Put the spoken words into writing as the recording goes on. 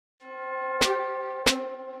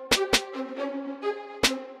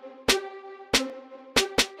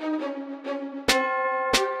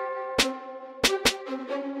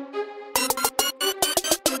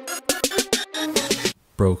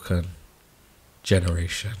broken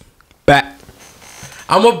generation. Back.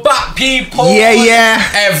 And we're back, people. Yeah,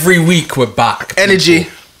 yeah. Every week we're back. Energy.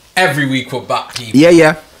 People. Every week we're back, people. Yeah,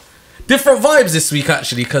 yeah. Different vibes this week,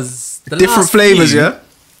 actually, because different flavors, yeah.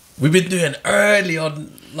 We've been doing early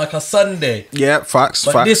on like a Sunday. Yeah, facts.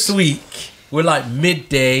 But facts. this week we're like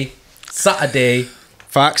midday, Saturday.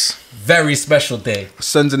 Facts. Very special day.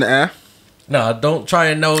 Sun's in the air. No, don't try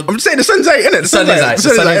and know. I'm just saying the sun's out, innit? The sun's out. The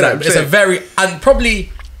sun's out. It's a very, and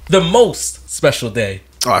probably the most special day.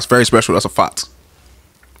 Oh, it's very special. That's a fact.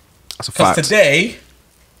 That's a fact. Because today...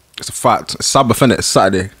 It's a fact. It's Sabbath, innit? It's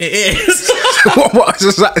Saturday. It is. What?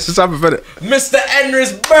 It's a Sabbath, innit? Mr.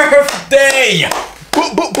 Henry's birthday.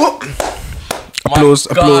 Boop, boop, boop. Applause,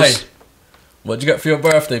 applause. What do you get for your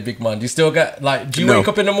birthday, big man? Do you still get, like, do you wake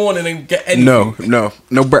up in the morning and get anything?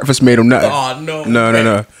 No breakfast made or nothing. Oh, no.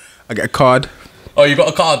 No. I get a card. Oh, you got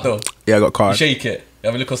a card, though? Yeah, I got a card. You shake it? You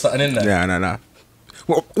have a look at something in there? Yeah, no.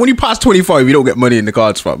 Well, when you pass 25, you don't get money in the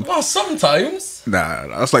cards, fam. Well, sometimes. Nah,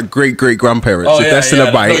 that's like great grandparents. Oh, if they're still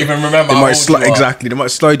a bite, they don't even remember they how might old you are. exactly. They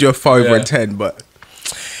might slide you a 5 or a 10, but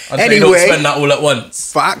And anyway, so you don't spend that all at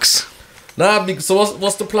once. Facts. Nah, so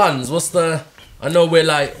what's the plans? I know we're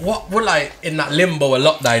like in that limbo of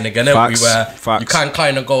lockdown again, everywhere. Facts. You can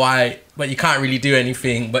kind of go out, but you can't really do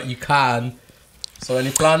anything, but you can. So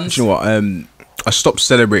any plans? Do you know what? I stopped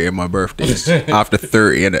celebrating my birthdays after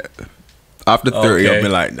 30, innit? After 30, Okay. I've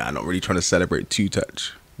been like, nah, not really trying to celebrate too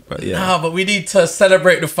touch. But yeah. Nah, but we need to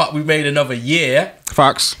celebrate the fact we made another year.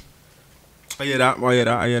 Facts. I hear that.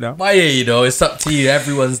 But yeah, you know, it's up to you.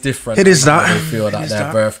 Everyone's different. It is how that. they feel that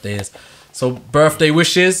their birthdays. So birthday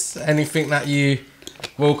wishes, anything that you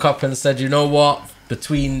woke up and said, you know what,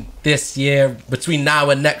 between now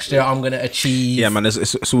and next year, I'm going to achieve. Yeah, man,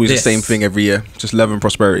 it's always the same thing every year. Just love and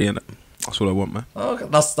prosperity, innit? That's all I want, man. Okay,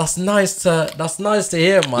 that's nice to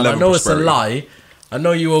hear, man. Love I know and it's a lie. I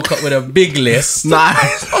know you woke up with a big list. Nah,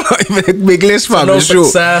 it's not even a big list, fam. No Sure.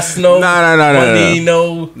 success, no money,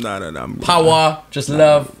 no power, just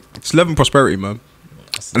love. It's love and prosperity, man.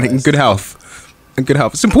 That's And nice. in good health.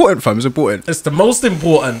 It's important, fam. It's important. It's the most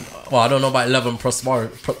important. Well, I don't know about love and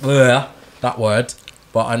prosperity, that word,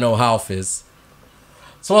 but I know health is.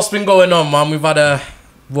 So what's been going on, man? We've had a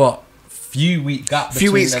few week gap.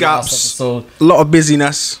 Few weeks gaps. So A lot of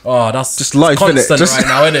busyness. oh, that's Just life, constant innit? right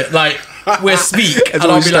now, isn't it? Like we'll speak, and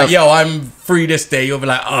I'll always be like, stuff. "Yo, I'm free this day." You'll be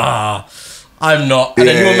like, I'm not," and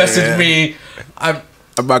then you'll message me. I'm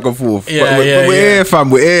back and forth. Yeah, but we're here,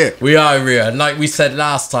 fam. We're here. We are here, and like we said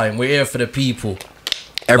last time, we're here for the people.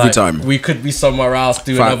 Every Like, time. we could be somewhere else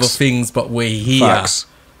doing Facts. other things, but we're here. Facts.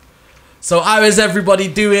 So how is everybody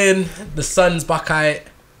doing? The sun's back out,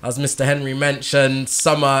 as Mr. Henry mentioned.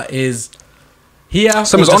 Summer is here.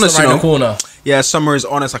 Summer's or just honest, around you know. the corner. Yeah, summer is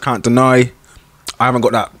honest. I can't deny. I haven't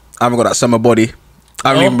got that summer body. I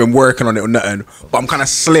haven't even been working on it or nothing. But I'm kind of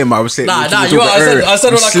slim. I was saying. Nah, you are. I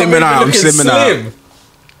said when I come in, I'm slimming out.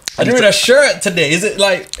 And you're in a shirt today. Is it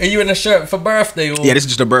like, are you in a shirt for birthday? Or? Yeah, this is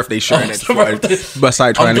just a birthday shirt. it's a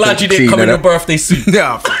birthday. I'm glad you didn't come in a birthday suit.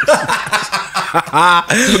 Yeah,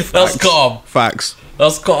 That's calm. Facts.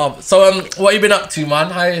 That's calm. So, what you been up to, man?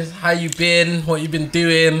 How you been? What you been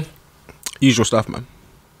doing? Usual stuff, man.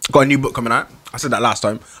 Got a new book coming out. I said that last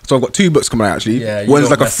time. So I've got 2 books coming out actually. Yeah, one's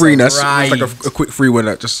like a freeness. Right. It's like a quick free one,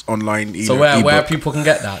 like just online. So where people can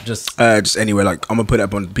get that? Just anywhere. Like I'm gonna put it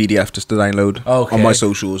up on PDF just to download on my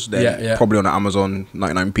socials. Then probably on the Amazon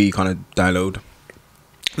 99p kind of download.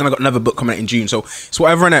 Then I got another book coming out in June. So it's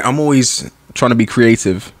whatever in it. I'm always trying to be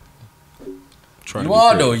creative. You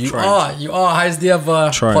are. How's the other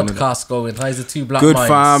podcast going? How's the Two Black Minds? Good,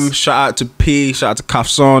 fam. Shout out to P. Shout out to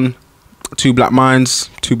Kafson. Two Black Minds.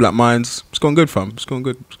 It's going good, fam. It's going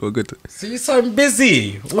good. So you sound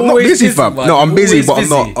busy. I'm not busy, fam. Man. No, I'm busy, Always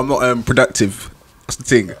but I'm not productive. That's the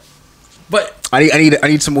thing. But I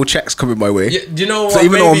need some more checks coming my way. do you know what? So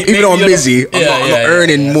even though I'm busy, I'm not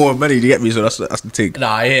earning more money. Do you get me? So that's the thing.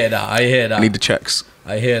 Nah, I hear that. I need the checks.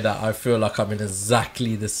 I hear that. I feel like I'm in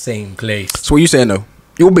exactly the same place. So what you saying though?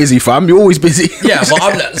 You're busy, fam. You're always busy. Yeah, but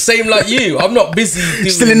I'm not, same like you. I'm not busy doing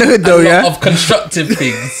Still in the hood though, a lot yeah? of constructive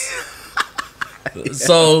things.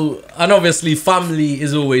 So, and obviously family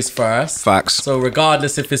is always first. Facts. So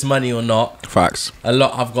regardless if it's money or not. Facts. I've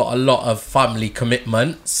got a lot of family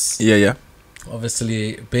commitments. Yeah.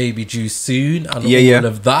 Obviously baby due soon and all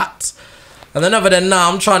of that. And then other than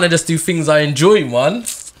that, I'm trying to just do things I enjoy, man.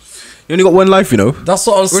 You only got one life, you know. That's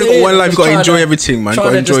what I'm saying. You only got one life, you gotta enjoy everything, man. You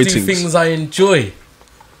gotta enjoy things. Things I enjoy.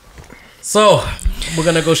 So, we're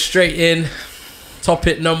gonna go straight in.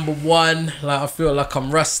 Topic number 1. Like I feel like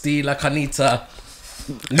I'm rusty, like I need to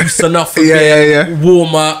loosen up a bit,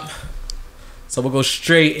 warm up. So we'll go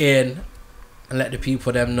straight in. and let the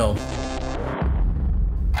people them know.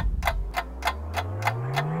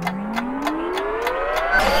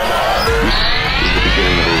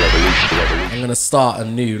 I'm gonna start a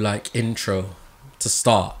new like intro to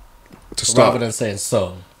start. Rather than saying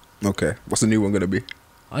song. Okay. What's the new one gonna be?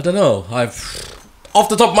 I don't know. Off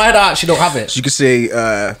the top of my head, I actually don't have it. So you could say,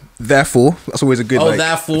 therefore. That's always a good. Oh,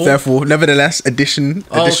 therefore. Therefore, nevertheless, additional.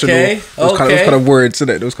 Okay. Those kind of words, isn't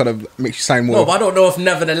it? Those kind of makes you sound more. No, but I don't know if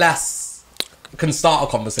nevertheless can start a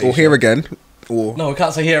conversation. Or here again. Or no, we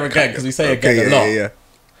can't say here again because we say again a lot. Yeah.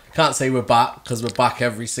 Can't say we're back because we're back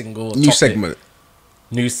every single new segment.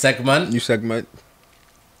 New segment. I'm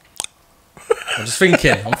just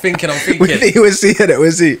thinking. I'm thinking. We'll see it.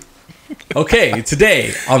 We'll see. Okay,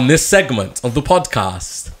 today on this segment of the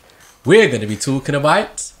podcast, we're going to be talking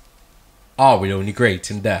about, are we only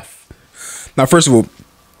great in death? Now, first of all,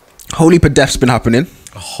 a whole heap of deaths been happening.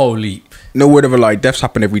 A whole heap. No word of a lie, deaths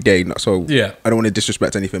happen every day. So yeah. I don't want to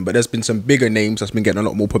disrespect anything, but there's been some bigger names that's been getting a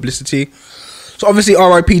lot more publicity. So obviously,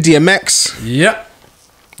 R.I.P. DMX. Yep.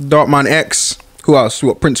 Darkman X. Who else?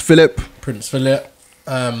 What? Prince Philip.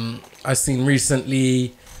 I seen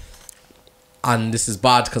recently, and this is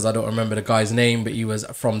bad because I don't remember the guy's name, but he was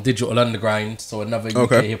from Digital Underground, so another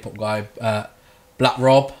UK hip hop guy, Black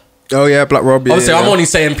Rob. Oh yeah, Black Rob. Yeah, obviously, I'm only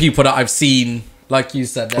saying people that I've seen, like you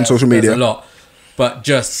said, on social media, a lot, but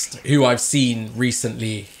just who I've seen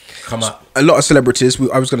recently come up. A lot of celebrities.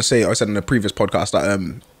 I was going to say, I said in a previous podcast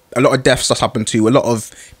that a lot of deaths that's happened to a lot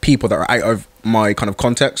of people that are out of my kind of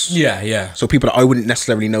context. Yeah. So people that I wouldn't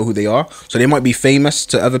necessarily know who they are. So they might be famous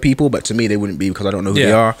to other people, but to me they wouldn't be because I don't know who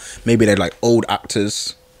they are. Maybe they're like old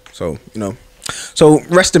actors. So, you know. So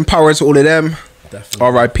rest in power to all of them. Definitely.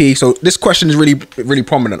 R.I.P. So this question is really, really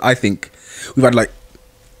prominent, I think. We've had like,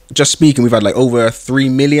 just speaking, we've had like over 3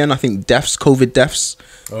 million, I think, deaths, COVID deaths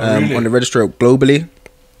really? On the register globally.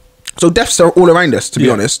 So deaths are all around us, to be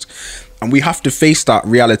honest. And we have to face that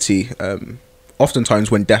reality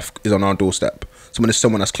oftentimes when death is on our doorstep.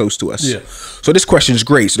 Someone that's close to us. Yeah. So this question is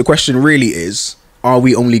great. So the question really is, are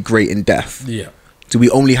we only great in death? Yeah. Do we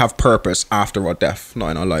only have purpose after our death,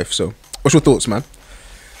 not in our life? So what's your thoughts, man?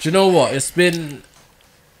 Do you know what? It's been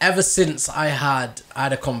ever since I had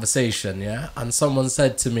a conversation, and someone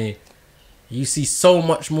said to me, you see so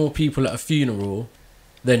much more people at a funeral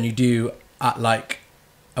than you do at like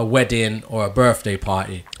a wedding or a birthday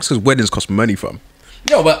party. It's because weddings cost money, fam.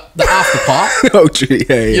 No, but the after part. Oh, true.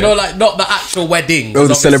 Yeah. You know, like not the actual wedding. Oh,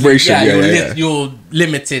 the celebration. You're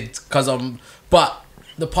limited because but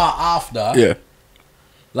the part after. Yeah.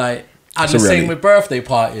 Like, and the same with birthday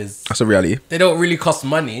parties. That's a reality. They don't really cost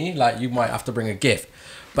money. Like, you might have to bring a gift,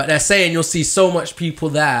 but they're saying you'll see so much people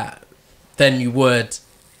there than you would.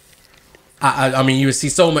 I mean, you would see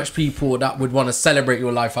so much people that would want to celebrate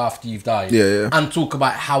your life after you've died. Yeah. And talk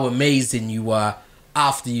about how amazing you were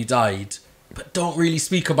after you died, but don't really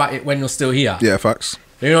speak about it when you're still here. Yeah, facts.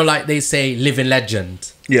 You know, like they say, living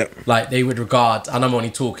legend. Yeah. Like they would regard, and I'm only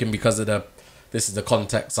talking because of this is the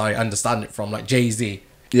context I understand it from, like Jay-Z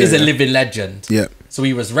is a living legend. Yeah. So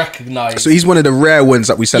he was recognized. So he's one of the rare ones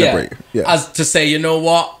that we celebrate. Yeah. As to say, you know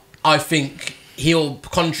what? I think he'll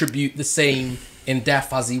contribute the same in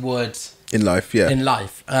death as he would in life. Yeah. In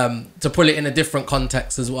life. To pull it in a different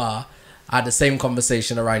context as well, I had the same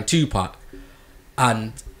conversation around Tupac,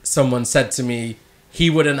 and someone said to me he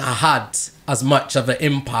wouldn't have had as much of an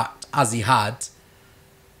impact as he had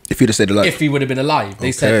if he'd have stayed alive. If he would have been alive.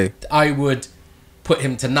 They said I would put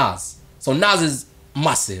him to Nas. So Nas is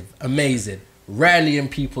massive, amazing, rarely in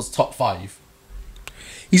people's top 5.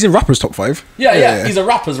 He's in rappers' top 5. Yeah. He's a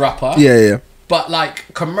rapper's rapper. Yeah. But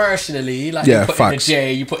like commercially, like you put in a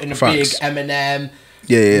J, you put in a big Eminem.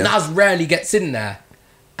 Yeah. Nas rarely gets in there.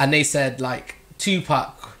 And they said like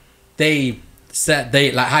Tupac, they said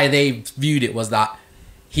how they viewed it was that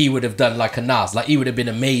he would have done like a Nas. Like he would have been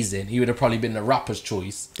amazing. He would have probably been the rapper's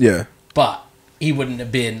choice. Yeah. But he wouldn't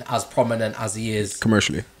have been as prominent as he is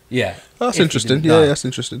commercially. Yeah. That's interesting. Yeah, that's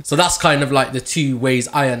interesting. So that's kind of like the two ways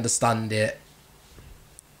I understand it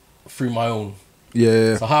through my own.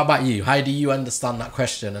 Yeah. So how about you? How do you understand that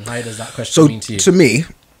question, and how does that question mean to you? To me,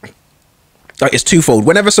 like, it's twofold.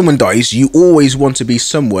 Whenever someone dies, you always want to be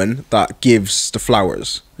someone that gives the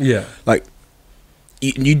flowers. Yeah. Like,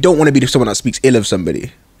 you don't want to be someone that speaks ill of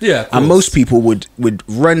somebody. Yeah, and most people would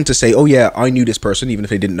run to say, oh yeah, I knew this person, even if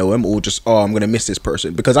they didn't know him, or just, oh, I'm going to miss this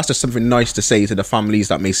person, because that's just something nice to say to the families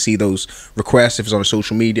that may see those requests, if it's on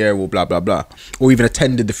social media or blah, blah, blah, or even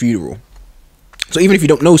attended the funeral. So even if you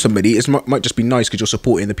don't know somebody, it might just be nice because you're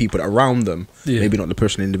supporting the people that are around them, maybe not the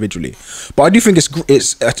person individually. But I do think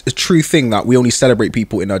it's a true thing that we only celebrate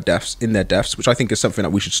people in their deaths, which I think is something that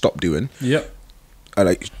we should stop doing. Yep.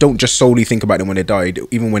 like, don't just solely think about them when they died.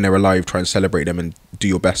 Even when they're alive, try and celebrate them and do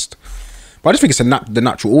your best. But I just think it's the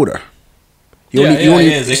natural order.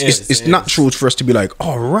 It's natural for us to be like,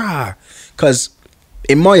 oh, rah. Because,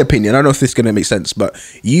 in my opinion, I don't know if this is going to make sense, but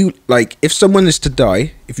you, like, if someone is to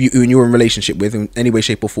die, if you're in a relationship with, in any way,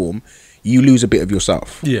 shape or form, you lose a bit of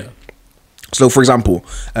yourself. Yeah. So, for example,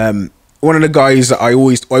 one of the guys that I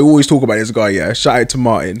always talk about is a guy, yeah, shout out to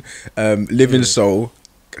Martin, Living Soul,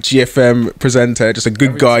 GFM presenter, just a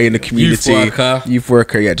good guy in the community. Youth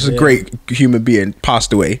worker, yeah, just a great human being,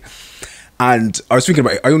 passed away. And I was thinking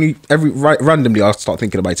about it. Randomly, I'll start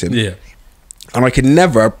thinking about him. Yeah. And I can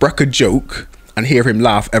never break a joke and hear him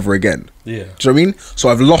laugh ever again. Yeah. Do you know what I mean? So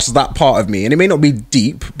I've lost that part of me. And it may not be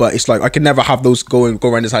deep, but it's like I can never have those, go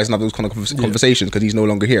around his house and have those kind of conversations because he's no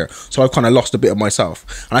longer here. So I've kind of lost a bit of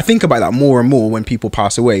myself. And I think about that more and more when people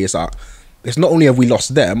pass away, is that it's not only have we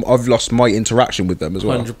lost them, I've lost my interaction with them as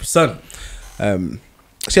well. 100%. So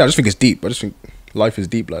yeah, I just think it's deep. I just think life is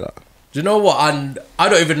deep like that. Do you know what? And I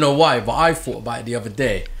don't even know why, but I thought about it the other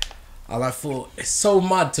day. And I thought, it's so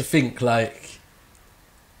mad to think, like...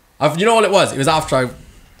 you know what it was? It was after I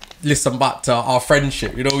listened back to our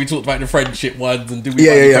friendship. You know, we talked about the friendship ones and do we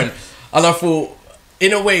friend. And I thought,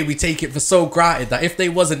 in a way, we take it for so granted that if they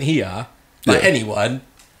wasn't here, like anyone,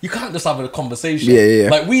 you can't just have a conversation.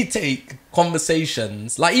 Like, we take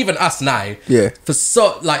conversations, like even us now, for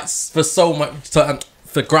so much,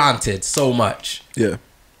 for granted so much. Yeah.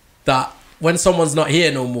 That when someone's not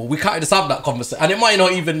here no more, we can't just have that conversation. And it might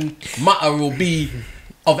not even matter or be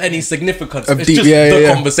of any significance. It's just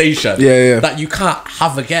the conversation that you can't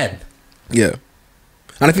have again. Yeah.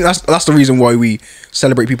 And I think that's the reason why we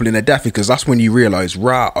celebrate people in their death, because that's when you realise,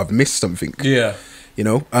 rah, I've missed something. Yeah. You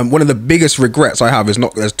know, one of the biggest regrets I have is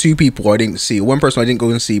there's two people I didn't see. One person I didn't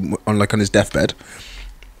go and see on his deathbed.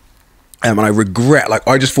 And I regret, like,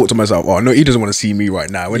 I just thought to myself, oh, no, he doesn't want to see me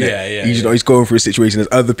right now, innit? He's going through a situation. There's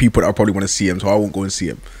other people that I probably want to see him, so I won't go and see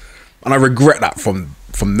him. And I regret that from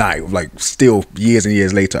now, like, still years and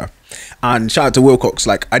years later. And shout out to Wilcox.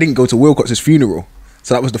 Like, I didn't go to Wilcox's funeral.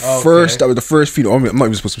 So that was the first. That was the first funeral. I'm not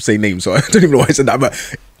even supposed to say names, so I don't even know why I said that. But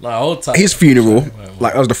his funeral,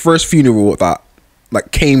 like, that was the first funeral that,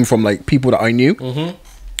 like, came from, like, people that I knew.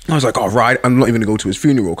 I was like, oh, right, I'm not even gonna go to his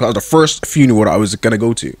funeral, because that was the first funeral that I was gonna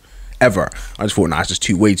go to ever. I just thought, nah, it's just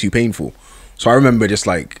way too painful. So I remember just,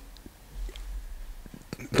 like,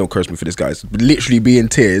 don't curse me for this, guys, literally be in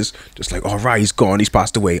tears, just like, oh, right, he's gone, he's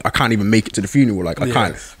passed away. I can't even make it to the funeral. Like, I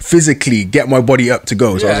can't physically get my body up to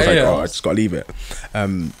go. So I was just like, oh, I just gotta leave it.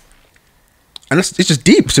 And it's just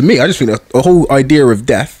deep to me. I just think that the whole idea of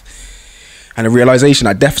death and the realization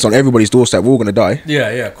that death's on everybody's doorstep, we're all gonna die. Yeah,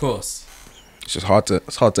 of course. It's just hard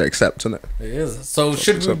to accept, isn't it? It is. So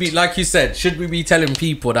should we be, like you said, should we be telling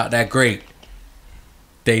people that they're great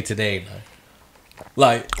day to day?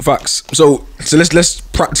 Like, facts. So let's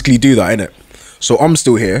practically do that, innit? So I'm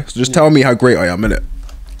still here. So just tell me how great I am, innit?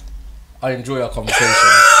 I enjoy our conversation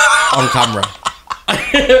on camera.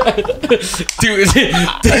 do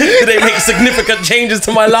they make significant changes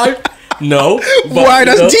to my life? No. Why?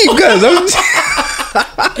 That's deep, guys.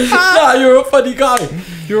 Nah, you're a funny guy.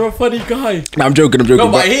 You're a funny guy. Nah, I'm joking. No,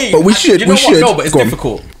 but we should. No, but it's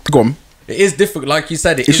difficult. Go on. It is difficult, like you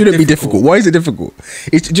said. It shouldn't be difficult. Why is it difficult?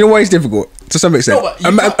 Do you know why it's difficult? To some extent,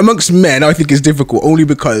 amongst men, I think it's difficult only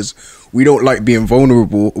because we don't like being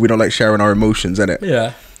vulnerable. We don't like sharing our emotions, innit?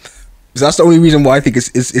 Yeah. So that's the only reason why I think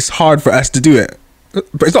it's hard for us to do it.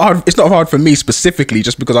 But it's not hard. It's not hard for me specifically,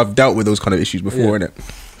 just because I've dealt with those kind of issues before, innit?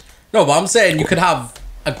 No, but I'm saying you could have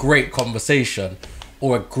a great conversation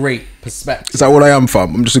or a great perspective. Is that what I am,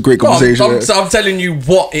 fam? I'm just a great conversation. So I'm telling you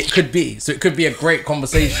what it could be. So it could be a great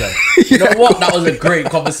conversation. You know what? That was a great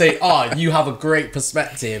conversation. You have a great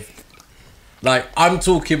perspective. Like, I'm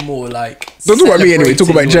talking more like... Don't talk about me anyway. Talk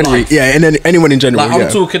about generally. Yeah, and then anyone in general. Like, I'm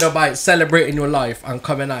talking about celebrating your life and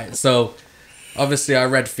coming out. So, obviously, I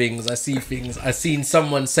read things. I see things. I seen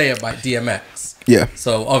someone say about DMX. Yeah.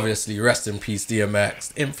 So, obviously, rest in peace,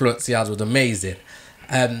 DMX. Influence he has was amazing.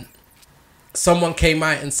 Someone came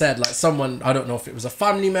out and said, like, someone, I don't know if it was a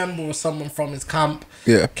family member or someone from his camp,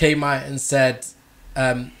 came out and said,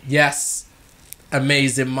 yes,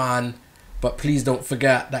 amazing man, but please don't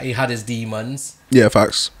forget that he had his demons. Yeah,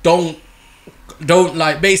 facts. Don't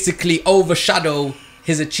like, basically overshadow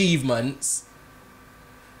his achievements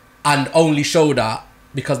and only show that,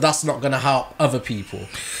 because that's not going to help other people.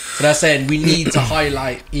 So they're saying we need to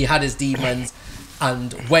highlight he had his demons.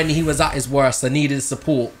 And when he was at his worst and needed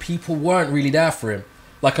support, people weren't really there for him.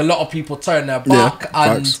 Like, a lot of people turned their back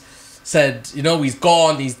and said, you know, he's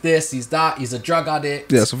gone, he's this, he's that, he's a drug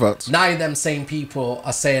addict. Yeah, that's a fact. Now them same people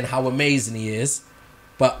are saying how amazing he is.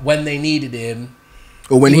 But when they needed him,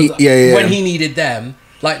 Or when when he needed them,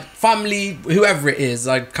 like family, whoever it is,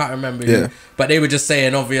 I can't remember who, but they were just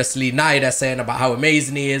saying, obviously, now they're saying about how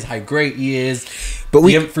amazing he is, how great he is, but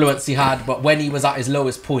the influence he had, but when he was at his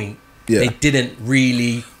lowest point, they didn't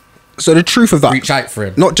really... So the truth of that, reach out for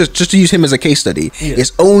him. Not just to use him as a case study,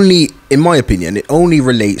 it's only, in my opinion, it only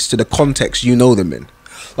relates to the context you know them in.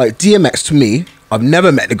 Like DMX, to me, I've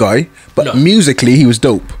never met the guy, but musically he was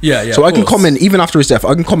dope. So I can comment, even after his death,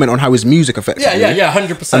 I can comment on how his music affected me.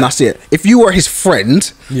 100%. And that's it. If you were his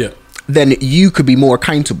friend, then you could be more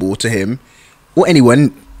accountable to him, or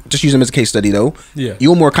anyone. Just use him as a case study, though.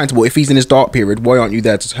 You're more accountable if he's in his dark period. Why aren't you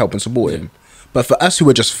there to help and support him? But for us who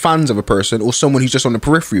are just fans of a person or someone who's just on the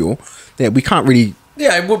peripheral, we can't really.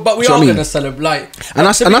 But we are going to celebrate. And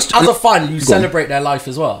that's as a fan, you celebrate their life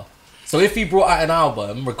as well. So if he brought out an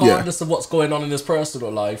album, regardless of what's going on in his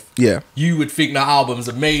personal life, you would think that album's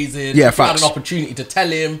amazing. If you had an opportunity to tell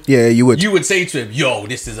him, you would. You would say to him, "Yo,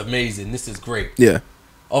 this is amazing. This is great."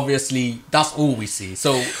 Obviously, that's all we see.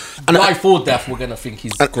 So life or death, we're gonna think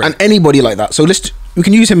he's great. And anybody like that. So we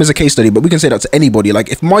can use him as a case study, but we can say that to anybody. Like,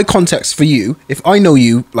 if my context for you, if I know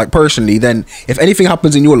you like personally, then if anything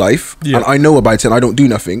happens in your life and I know about it and I don't do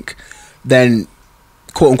nothing, then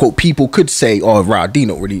quote unquote people could say, "Oh, right, Dean's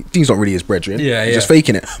not really his brethren. He's just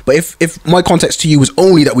faking it." But if my context to you was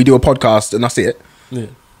only that we do a podcast and that's it,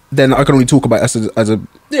 then I can only talk about us as a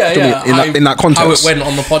in that context. How it went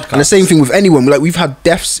on the podcast. And the same thing with anyone. Like, we've had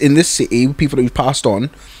deaths in this city, people that we've passed on,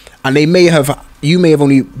 and you may have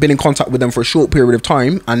only been in contact with them for a short period of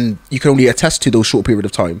time, and you can only attest to those short period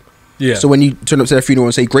of time. So when you turn up to their funeral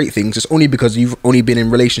and say great things, it's only because you've only been in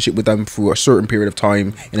relationship with them for a certain period of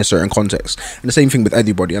time in a certain context. And the same thing with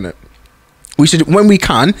everybody, isn't it? We should, when we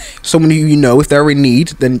can, someone who you know, if they're in need,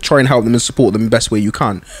 then try and help them and support them the best way you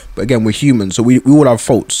can. But again, we're human, so we all have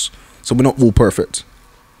faults, so we're not all perfect.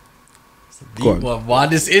 Deep one, man.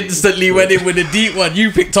 This instantly went in with a deep one.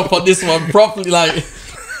 You picked up on this one properly, like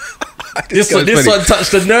this one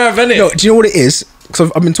touched the nerve, innit? No, do you know what it is?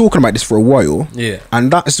 Because I've been talking about this for a while,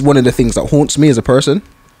 and that is one of the things that haunts me as a person.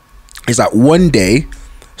 Is that one day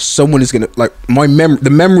someone is gonna, like, the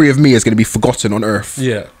memory of me is gonna be forgotten on Earth.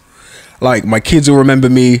 Like, my kids will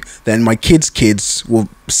remember me, then my kids will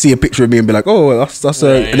see a picture of me and be like, "Oh, that's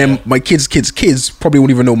and then my kids' probably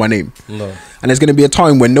won't even know my name. And there's going to be a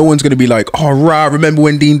time when no one's going to be like, "Oh, right, remember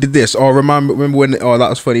when Dean did this? Oh, remember when, oh, that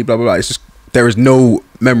was funny, blah, blah, blah." It's just, there is no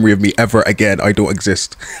memory of me ever again. I don't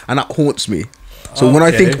exist. And that haunts me. So when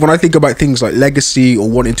I think about things like legacy or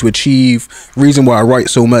wanting to achieve, reason why I write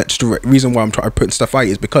so much, the reason why I'm trying to put stuff out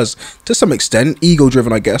is because, to some extent, ego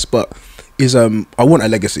driven, I guess, but is I want a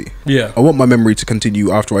legacy. I want my memory to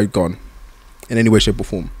continue after I've gone, in any way, shape, or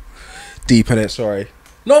form. Deep in it, sorry.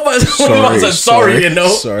 No, but sorry, you know.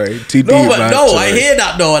 Sorry, too deep. Man, I hear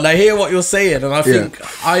that though, and I hear what you're saying, and I think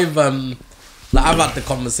I've had the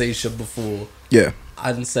conversation before.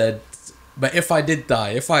 And said, but if I did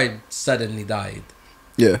die, if I suddenly died,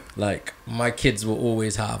 like, my kids will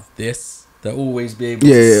always have this. They'll always be able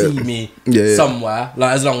to see me somewhere.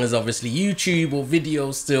 Like, as long as obviously YouTube or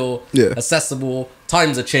video still accessible.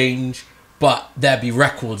 Times are changed, but there'll be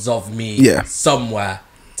records of me somewhere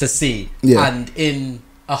to see. And in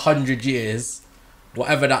 100 years,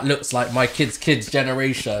 whatever that looks like, my kids'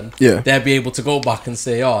 generation, they'll be able to go back and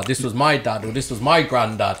say, "Oh, this was my dad," or "This was my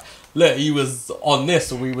granddad. Look, he was on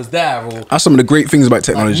this," or "We was there." Or that's some of the great things about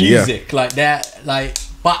technology. Like music, like that, like.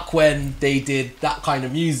 Back when they did that kind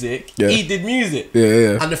of music, he did music.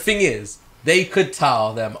 And the thing is, they could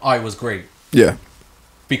tell them I was great.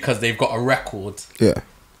 Because they've got a record.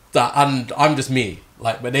 That, and I'm just me.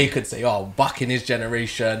 Like, but they could say, "Oh, back in his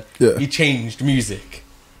generation, he changed music."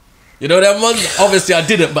 You know that one? Obviously, I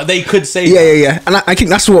didn't, but they could say that. And I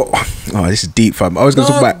think that's what. Oh, this is deep, fam. I was going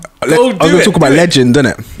to talk about legend,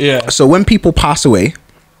 innit? So when people pass away,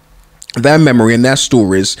 their memory and their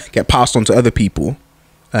stories get passed on to other people.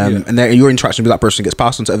 And your interaction with that person gets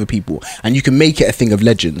passed on to other people, and you can make it a thing of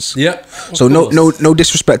legends. So no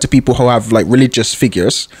disrespect to people who have like religious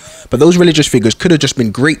figures, but those religious figures could have just been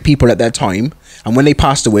great people at their time, and when they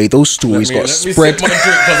passed away, those stories got spread. Because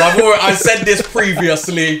I said this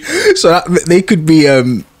previously. So that, they could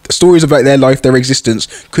be stories about their life, their existence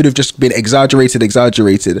could have just been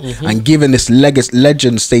exaggerated, and given this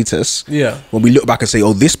legend status. When we look back and say,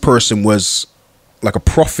 "Oh, this person was like a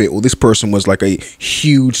prophet," or "This person was like a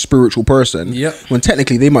huge spiritual person," when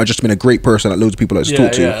technically they might have just been a great person that loads of people like to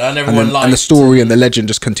talk to, and the story and the legend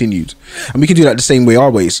just continued. And we can do that the same way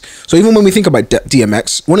our ways. So even when we think about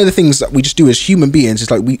DMX, one of the things that we just do as human beings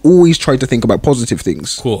is like, we always try to think about positive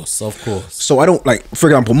things. Of course. So I don't, like, for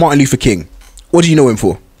example, Martin Luther King, what do you know him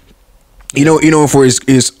for? You know, for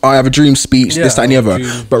his I have a dream speech, this, that, and the other.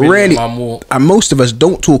 But really, and most of us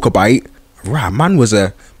don't talk about, right, man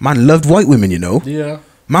loved white women, you know. Yeah.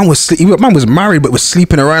 Man was married, but was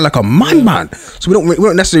sleeping around like a man. So we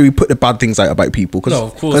don't necessarily put the bad things out about people,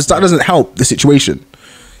 because that doesn't help the situation,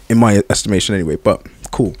 in my estimation, anyway. But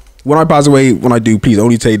cool. When I pass away, when I do, please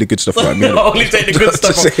only take the good stuff about me. Only take the good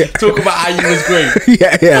stuff. Talk about how you was great.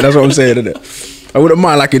 yeah, that's what I'm saying, isn't it? I wouldn't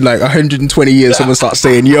mind, like, in like 120 years, someone starts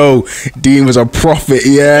saying, "Yo, Dean was a prophet."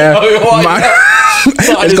 Yeah,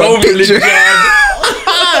 it's got picture.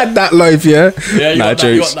 That life, yeah. Yeah,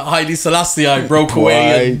 you got that Haile Selassie, I broke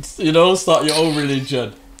away and, you know, start your own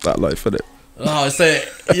religion. That life, innit? Oh, so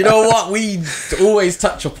you know what, we always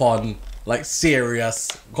touch upon like serious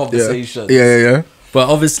conversations. Yeah. But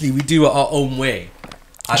obviously, we do it our own way.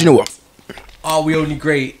 Do you know what? Are we only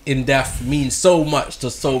great in death means so much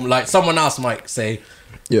to like someone else might say,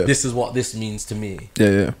 this is what this means to me.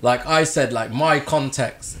 Yeah. Like I said, like my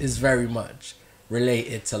context is very much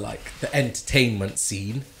related to like the entertainment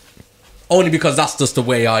scene, only because that's just the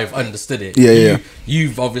way I've understood it. Yeah.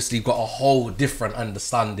 You've obviously got a whole different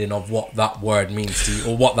understanding of what that word means to you,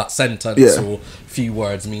 or what that sentence or few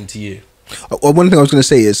words mean to you. One thing I was going to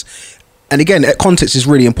say is, and again, context is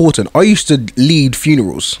really important. I used to lead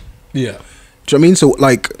funerals. Yeah. Do you know what I mean? So,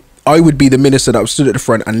 like, I would be the minister that stood at the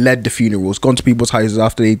front and led the funerals, gone to people's houses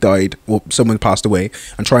after they died or someone passed away,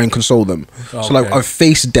 and try and console them. Okay. So, like, I've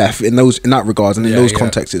faced death in that regards and in those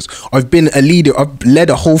contexts. I've been a leader. I've led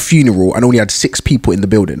a whole funeral and only had 6 people in the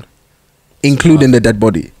building, including the dead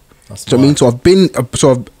body. So I mean,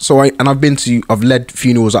 I've led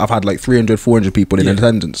funerals that I've had like 300, 400 people in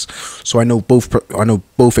attendance. So I know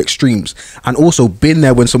both extremes, and also been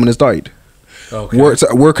there when someone has died. Okay.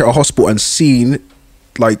 Work at a hospital and seen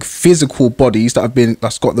like physical bodies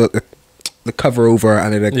that's got the cover over,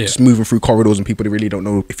 and they're just moving through corridors, and people, they really don't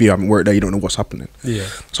know. If you haven't worked there, you don't know what's happening. Yeah.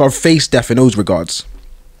 So I've faced death in those regards,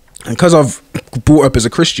 and because I've brought up as a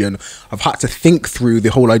Christian, I've had to think through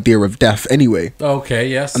the whole idea of death anyway. Okay.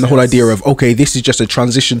 Yes. And the whole idea of, okay, this is just a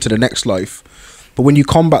transition to the next life. But when you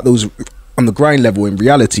combat those on the grind level, in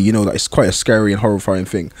reality, you know that it's quite a scary and horrifying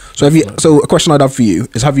thing. So so a question I'd have for you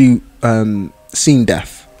is, have you seen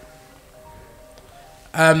death?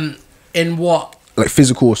 In what? Like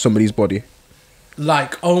physical or somebody's body?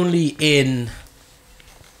 Like only in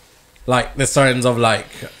like the signs of like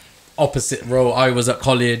opposite row. I was at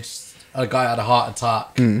college, a guy had a heart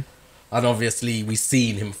attack, and obviously we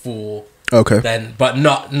seen him fall. Okay. Then, but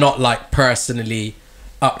not like personally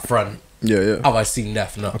up front. Yeah. Have I seen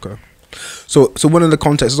death? No. Okay. So one of the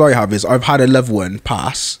contexts I have is, I've had a loved one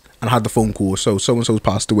pass and had the phone call. So and so's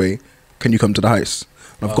passed away. Can you come to the house?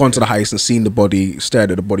 And I've gone to the house and seen the body,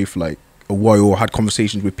 stared at the body for like a while, had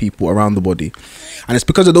conversations with people around the body, and it's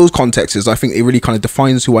because of those contexts I think it really kind of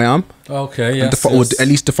defines who I am. Okay. Yes. Or at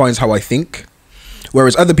least defines how I think.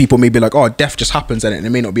 Whereas other people may be like, oh, death just happens, and it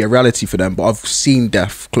may not be a reality for them. But I've seen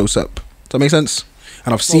death close up. Does that make sense?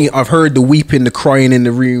 And I've heard the weeping, the crying in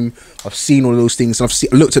the room. I've seen all those things. And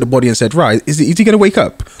I looked at the body and said, right, is he going to wake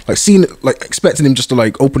up? Like expecting him just to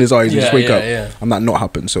like open his eyes and just wake up. Yeah. And that not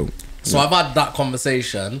happen. So I've had that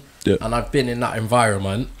conversation, and I've been in that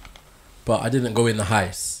environment, but I didn't go in the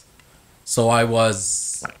house. So I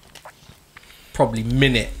was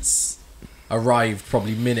arrived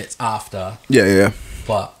probably minutes after. Yeah.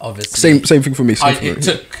 But obviously same thing for me. For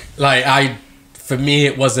me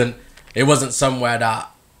it wasn't somewhere that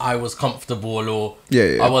I was comfortable, or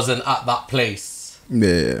I wasn't at that place.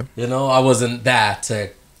 Yeah. You know, I wasn't there to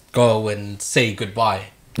go and say goodbye.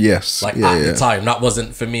 Yes. At the time. That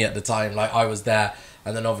wasn't for me at the time. Like, I was there,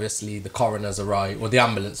 and then obviously the coroners arrived, or the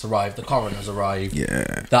ambulance arrived, the coroners arrived. Yeah.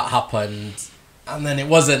 That happened. And then it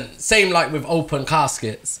wasn't same like with open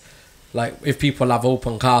caskets. Like, if people have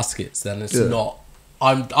open caskets, then it's not,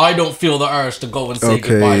 I don't feel the urge to go and say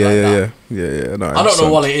goodbye like that. Yeah. No, I don't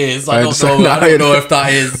know what it is. I don't know if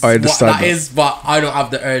that is what that is, but I don't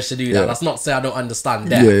have the urge to do that. That's not to say I don't understand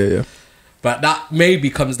death. Yeah. But that maybe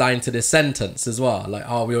comes down to this sentence as well. Like,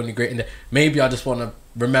 are we only great in death? Maybe I just want to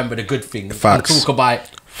remember the good things and talk about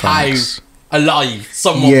how alive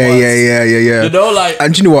someone was. Yeah. You know, like,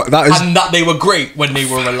 and do you know what? That they were great when they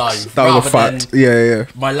were alive. That was a fact. Yeah.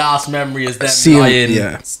 My last memory is them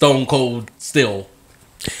lying stone cold still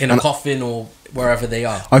in a coffin or wherever they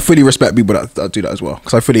are. I fully respect people that do that as well,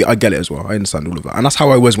 because I get it as well. I understand all of that, and that's how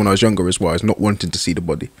I was when I was younger as well. I was not wanting to see the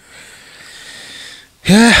body.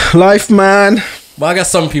 Yeah, life, man. But I guess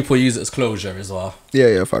some people use it as closure as well.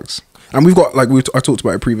 Yeah, facts. And we've got, like, I talked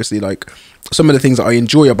about it previously, like, some of the things that I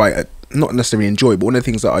enjoy about it, not necessarily enjoy, but one of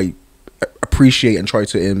the things that I appreciate and try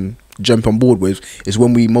to jump on board with is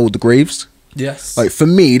when we mould the graves. Yes. Like for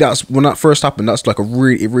me, that's when that first happened. That's like it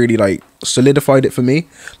really like solidified it for me.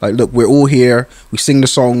 Like, look, we're all here. We sing the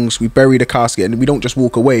songs. We bury the casket, and we don't just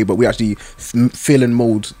walk away, but we actually fill and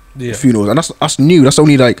mold funerals. And that's new. That's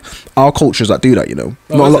only like our cultures that do that. You know,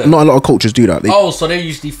 not a lot of cultures do that. So they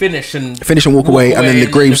usually finish and walk away, and then the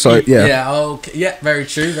gravesite. Yeah. Yeah. Okay. Yeah. Very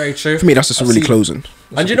true. Very true. For me, that's just really closing.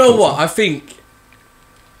 And you know what? I think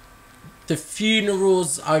the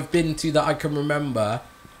funerals I've been to that I can remember,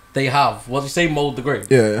 they have, what do you say, mold the grave?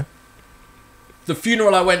 Yeah. The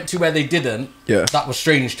funeral I went to where they didn't, that was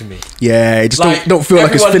strange to me. Yeah, it just like, don't feel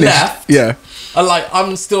like it's finished. Left, yeah. And like,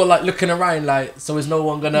 I'm still like looking around like, so is no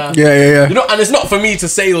one gonna... Yeah. You know, and it's not for me to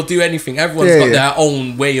say or do anything. Everyone's got their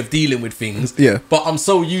own way of dealing with things. Yeah. But I'm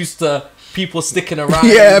so used to people sticking around.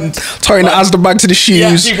 Tying the Asda bag to the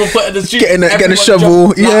shoes. Yeah, people putting the shoes... Getting a shovel.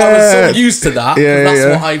 Like, I was so used to that.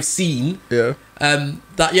 That's what I've seen.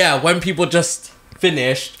 Yeah. When people just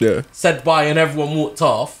finished, said bye and everyone walked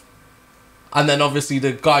off, and then obviously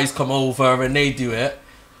the guys come over and they do it,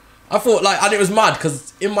 I thought like, and it was mad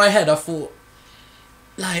because in my head I thought,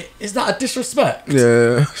 like, is that a disrespect?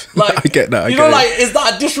 Yeah, like I get that. Is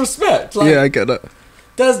that a disrespect? Like, yeah, I get that.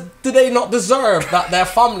 Do they not deserve that their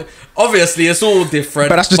family? Obviously, it's all different,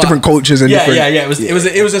 but that's just different cultures and different.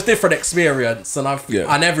 It was a different experience, and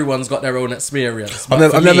and everyone's got their own experience.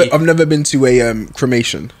 I've never been to a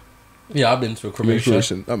cremation. Yeah, I've been to a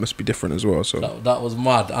cremation. That must be different as well. So that was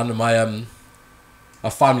mad, and my a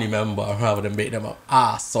family member, rather than beating them up,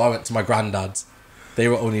 asked. So I went to my granddad's. They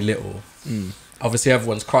were only little. Obviously,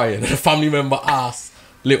 everyone's crying. And a family member asked,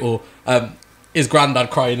 little, is granddad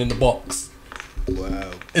crying in the box?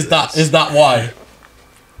 Wow. Is that why?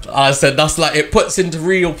 I said, that's like, it puts into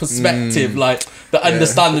real perspective, like, the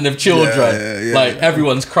understanding of children. Like,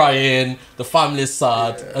 everyone's crying, the family's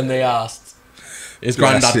sad, and they asked, is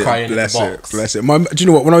granddad crying in the box? Bless it. Do you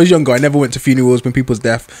know what? When I was younger, I never went to funerals when people's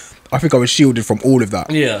death. I think I was shielded from all of that.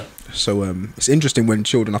 Yeah. So it's interesting when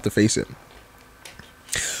children have to face it.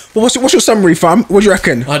 Well, what's your summary, fam? What do you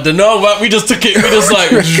reckon? I don't know, but we just took it. We just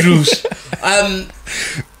like,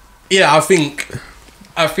 yeah. I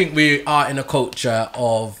think we are in a culture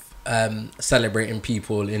of celebrating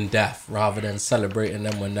people in death rather than celebrating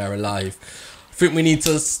them when they're alive. I think we need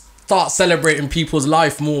to start celebrating people's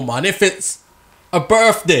life more, man. If it's a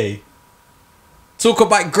birthday, talk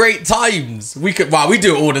about great times. We do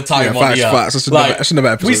it all the time on here. That's another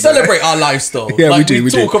episode. We celebrate our life still. Yeah, like,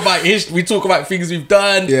 we talk about history. We talk about things we've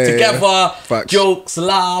done together, jokes,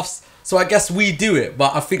 laughs. So I guess we do it.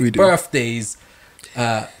 But I think birthdays,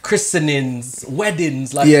 christenings,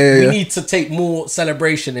 weddings, like we need to take more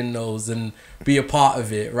celebration in those and be a part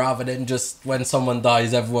of it rather than just when someone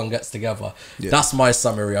dies, everyone gets together. That's my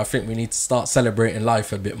summary. I think we need to start celebrating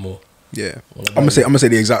life a bit more. Yeah, I'm gonna say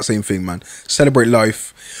the exact same thing, man. Celebrate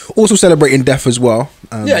life, also celebrating death as well.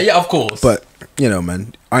 Yeah, of course. But you know,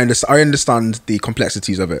 man, I understand the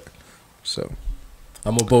complexities of it. So,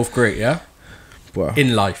 and we're both great, yeah. Well,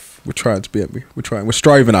 in life, we're trying to be. We're trying. We're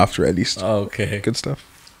striving after it, at least. Okay, good stuff.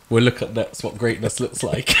 We'll look at that's what greatness looks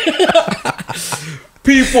like.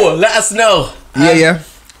 People, let us know.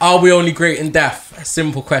 Are we only great in death? A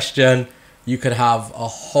simple question. You could have a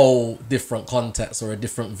whole different context or a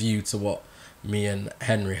different view to what me and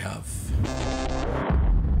Henry have.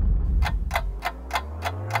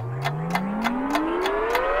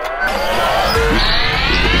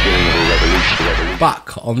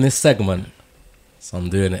 Back on this segment. So I'm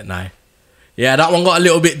doing it now. Yeah, that one got a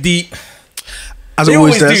little bit deep. As it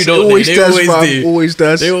always does. Always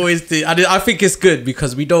does. They always do. I think it's good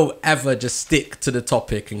because we don't ever just stick to the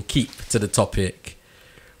topic and keep to the topic.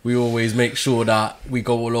 We always make sure that we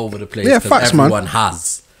go all over the place. Yeah, facts, everyone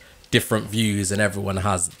has different views and everyone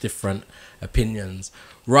has different opinions.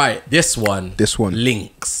 Right, this one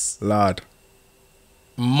links. Lad.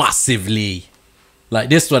 Massively. Like,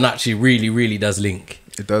 this one actually really, really does link.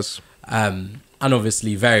 It does. And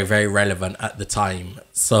obviously very, very relevant at the time.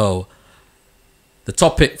 So, the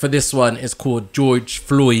topic for this one is called George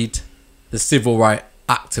Floyd, the civil rights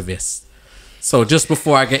activist. So, just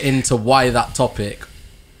before I get into why that topic,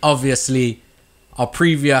 obviously, our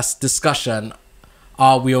previous discussion,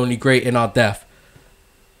 are we only great in our death?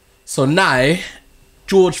 So now,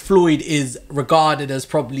 George Floyd is regarded as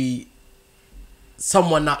probably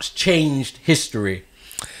someone that's changed history.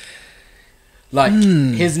 Like,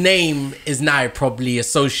 his name is now probably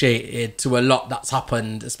associated to a lot that's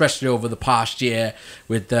happened, especially over the past year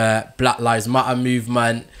with the Black Lives Matter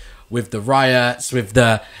movement, with the riots, with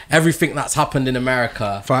the everything that's happened in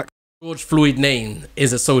America. Fact. George Floyd name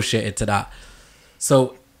is associated to that.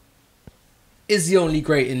 So, is he only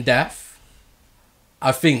great in death?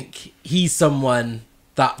 I think he's someone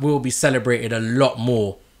that will be celebrated a lot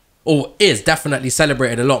more, or is definitely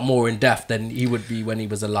celebrated a lot more in death than he would be when he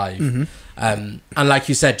was alive. Mm-hmm. And like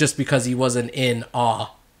you said, just because he wasn't in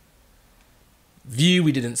our view,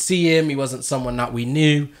 we didn't see him, he wasn't someone that we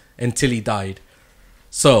knew until he died.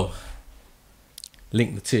 So,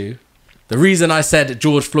 link the two. The reason I said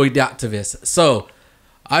George Floyd the activist. So,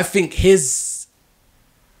 I think his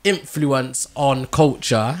influence on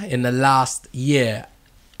culture in the last year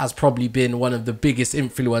has probably been one of the biggest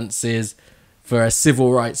influences for a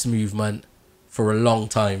civil rights movement for a long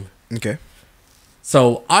time. Okay.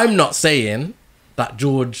 So I'm not saying that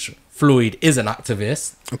George Floyd is an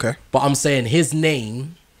activist. Okay. But I'm saying his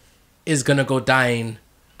name is going to go down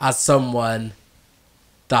as someone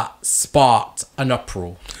that sparked an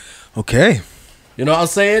uproar. Okay. You know what I'm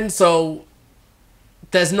saying? So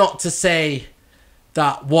there's not to say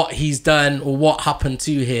that what he's done or what happened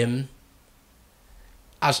to him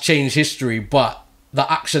has changed history, but the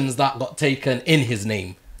actions that got taken in his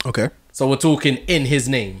name. Okay. So we're talking in his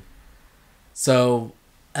name. So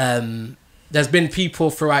there's been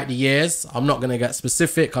people throughout the years, I'm not going to get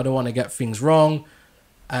specific, I don't want to get things wrong,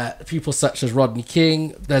 people such as Rodney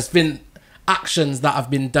King. There's been actions that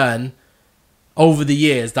have been done over the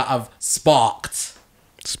years that have sparked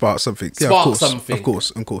something. Yeah, spark of course, something.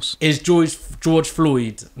 Of course. Is George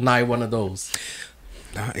Floyd now one of those?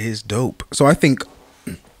 That is dope. So I think,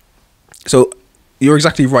 so you're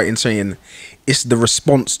exactly right in saying it's the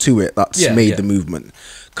response to it that's made the movement.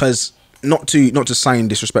 Because not to sound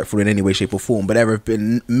disrespectful in any way, shape or form, but there have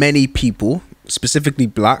been many people, specifically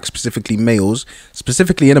black, specifically males,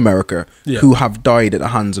 specifically in America, who have died at the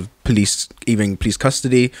hands of police, even police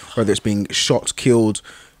custody, whether it's being shot, killed,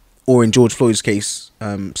 or in George Floyd's case,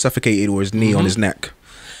 suffocated or his knee on his neck.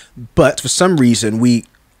 But for some reason, we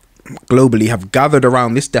globally have gathered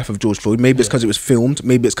around this death of George Floyd. Maybe it's because it was filmed.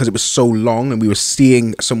 Maybe it's because it was so long and we were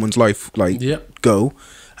seeing someone's life go.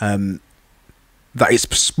 That it's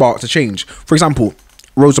sparked a change. For example,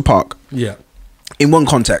 Rosa Parks. Yeah. In one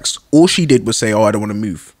context, all she did was say, "Oh, I don't want to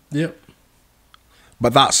move." Yep.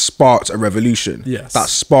 But that sparked a revolution. Yes. That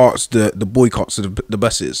sparked the boycotts of the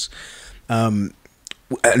buses. And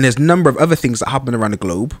there's a number of other things that happen around the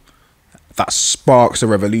globe that sparks a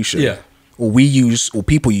revolution. Yeah. Or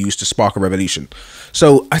people use to spark a revolution.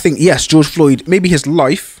 So I think, yes, George Floyd, maybe his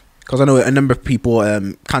life, because I know a number of people,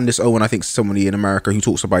 Candace Owen, I think somebody in America who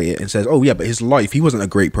talks about it and says, oh yeah, but his life, he wasn't a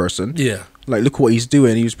great person. Yeah. Like, look what he's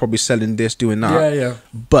doing. He was probably selling this, doing that. Yeah, yeah.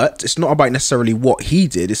 But it's not about necessarily what he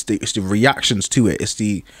did. It's the reactions to it. It's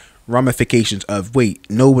the ramifications of, wait,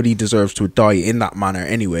 nobody deserves to die in that manner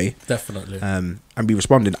anyway. Definitely. And be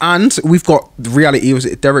responding. And we've got the reality. Was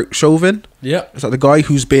it Derek Chauvin? Yeah. Is that the guy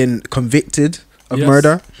who's been convicted of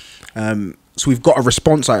murder? So we've got a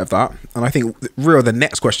response out of that. And I think the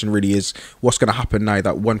next question really is, what's going to happen now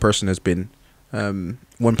that one person has been, one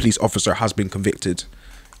police officer has been convicted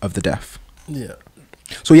of the death? Yeah.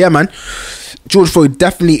 So yeah, man, George Floyd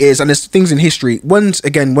definitely is. And there's things in history. One's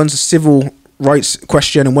a civil rights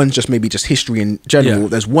question and one's just history in general.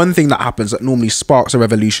 There's one thing that happens that normally sparks a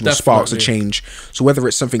revolution or sparks a change. So whether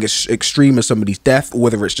it's something as extreme as somebody's death, or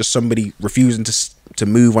whether it's just somebody refusing to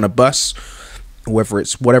move on a bus, or whether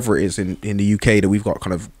it's whatever it is in the UK that we've got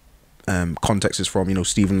kind of contexts is from,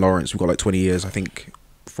 Stephen Lawrence, we've got like 20 years I think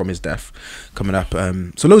from his death coming up.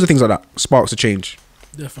 So loads of things like that sparks a change.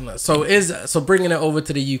 Definitely. So bringing it over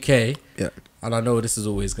to the UK, yeah. And I know this is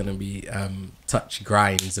always going to be touchy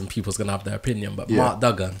grinds and people's going to have their opinion, but Mark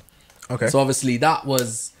Duggan. Okay. So obviously that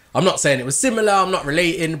was, I'm not saying it was similar, I'm not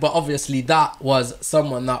relating, but obviously that was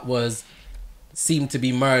someone that seemed to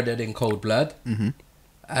be murdered in cold blood.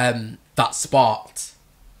 That sparked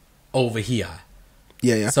over here.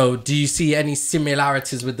 Yeah, yeah. So do you see any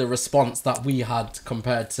similarities with the response that we had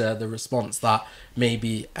compared to the response that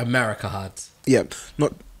maybe America had? Yeah.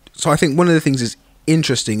 So I think one of the things is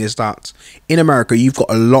interesting is that in America you've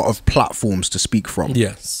got a lot of platforms to speak from.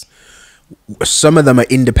 Yes. Some of them are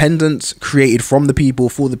independent, created from the people,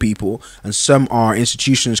 for the people, and some are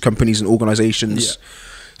institutions, companies and organizations.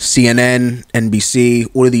 CNN, NBC,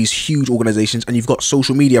 all of these huge organizations, and you've got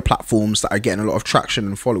social media platforms that are getting a lot of traction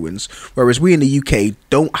and followings, whereas we in the UK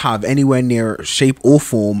don't have anywhere near shape or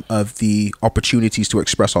form of the opportunities to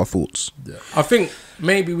express our thoughts. I think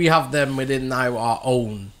maybe we have them within now our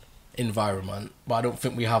own environment, but I don't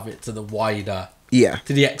think we have it to the wider, to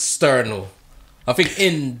the external. I think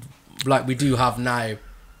we do have now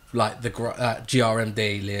like the GRM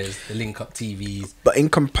dailies, the link up TVs, but in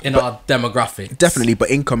our demographic, definitely. But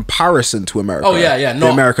in comparison to America, the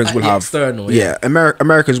Americans will have external.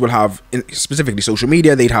 Americans will have, specifically social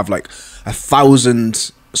media. They'd have like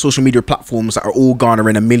 1,000 social media platforms that are all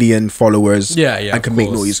garnering 1 million followers and can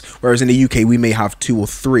make noise. Whereas in the UK, we may have 2 or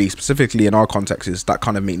 3, specifically in our contexts, that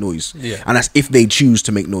kind of make noise. Yeah. And that's if they choose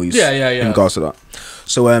to make noise. In regards to that.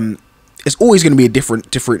 So it's always going to be a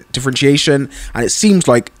differentiation. And it seems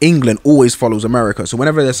like England always follows America. So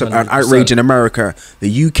whenever there's an outrage in America,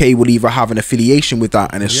 the UK will either have an affiliation with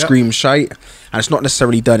that and scream shite. And it's not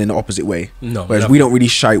necessarily done in the opposite way. No. Whereas we don't really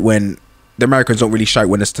shite when... The Americans don't really shout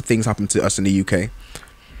when there's things happen to us in the UK. I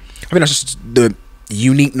think that's just the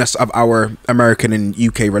uniqueness of our American and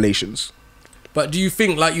UK relations. But do you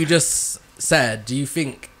think, like you just said, do you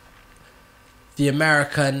think the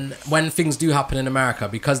American, when things do happen in America,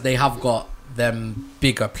 because they have got them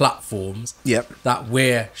bigger platforms, that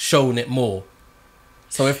we're shown it more?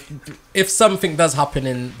 So if something does happen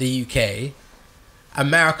in the UK,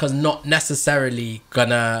 America's not necessarily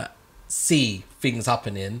gonna see things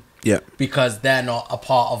happening. Because they're not a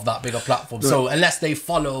part of that bigger platform. So unless they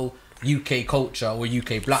follow UK culture or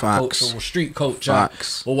UK black culture or street culture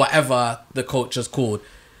or whatever the culture's called,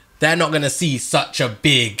 they're not gonna see such a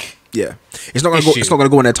big it's not gonna go. It's not gonna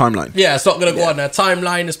go on their timeline. It's not gonna go on their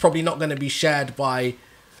timeline. It's probably not gonna be shared by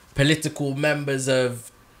political members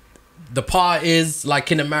of the parties.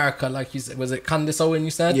 Like in America, like you said, was it Candace Owen?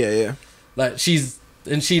 You said like she's.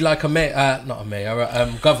 And she like a mayor, not a mayor,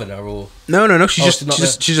 governor or... No. She's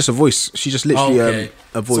just a voice. She's just literally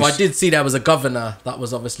a voice. So I did see there was a governor that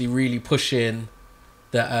was obviously really pushing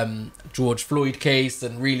the George Floyd case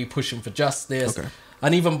and really pushing for justice.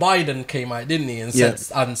 And even Biden came out, didn't he, and said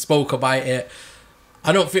and spoke about it.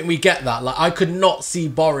 I don't think we get that. Like I could not see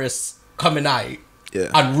Boris coming out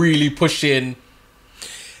and really pushing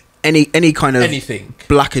any kind of anything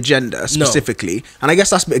black agenda specifically. And I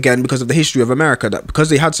guess that's again because of the history of America, that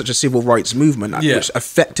because they had such a civil rights movement which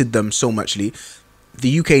affected them so muchly,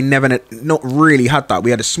 the UK not really had that.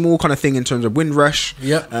 We had a small kind of thing in terms of Windrush,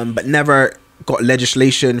 but never got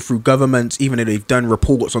legislation through government, even though they've done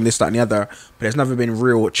reports on this, that and the other, but there's never been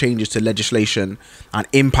real changes to legislation and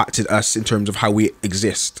impacted us in terms of how we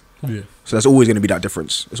exist. So there's always going to be that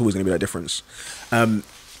difference.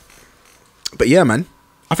 But yeah, man,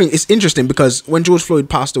 I think it's interesting because when George Floyd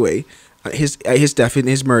passed away, at his death, in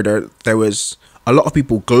his murder, there was a lot of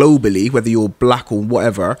people globally, whether you're black or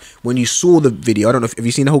whatever, when you saw the video, I don't know if have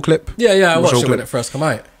you seen the whole clip? I watched it when it first came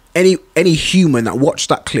out. Any human that watched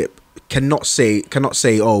that clip cannot say,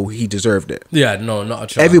 oh, he deserved it. No, not a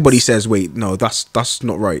chance. Everybody says, wait, no, that's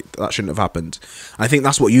not right. That shouldn't have happened. I think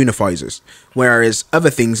that's what unifies us. Whereas other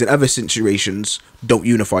things in other situations don't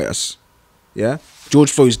unify us. Yeah?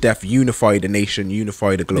 George Floyd's death unified a nation,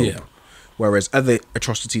 unified a globe. Whereas other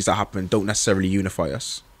atrocities that happen don't necessarily unify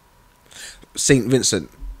us. St. Vincent,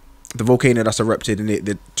 the volcano that's erupted and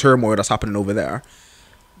the turmoil that's happening over there,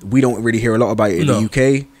 we don't really hear a lot about it in the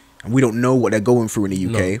UK, and we don't know what they're going through in the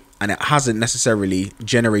UK, and it hasn't necessarily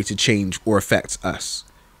generated change or affect us.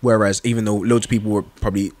 Whereas even though loads of people were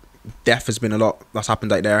probably... Death has been a lot that's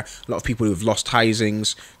happened out there. A lot of people who've lost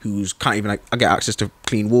housings, who's can't even get access to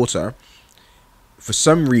clean water. For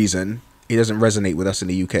some reason, it doesn't resonate with us in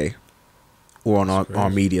the UK or on our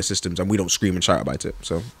media systems, and we don't scream and shout about it.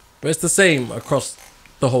 So, but it's the same across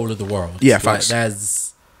the whole of the world. Facts.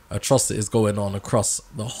 There's atrocities going on across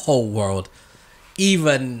the whole world,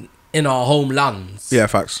 even in our homelands.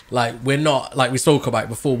 Facts. Like we're not, like we spoke about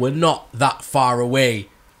before, we're not that far away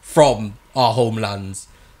from our homelands.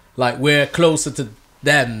 Like we're closer to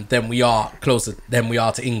them than we are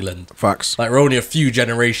to England. Facts. Like we're only a few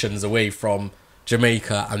generations away from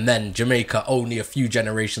Jamaica, and then Jamaica only a few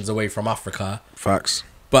generations away from Africa. Facts.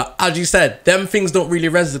 But as you said, them things don't really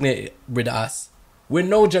resonate with us. We're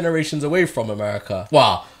no generations away from America.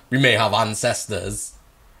 Well, we may have ancestors,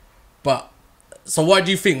 but so why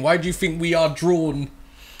do you think we are drawn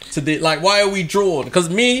to the, like, why are we drawn? Because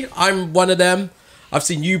I'm one of them. I've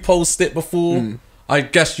seen you post it before. I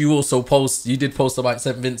guess you did post about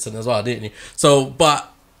St. Vincent as well, didn't you? So,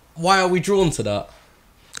 but why are we drawn to that?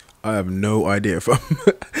 I have no idea.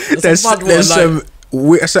 There's something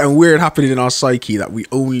weird happening in our psyche that we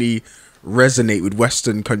only resonate with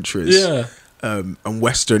Western countries, and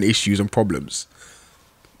Western issues and problems.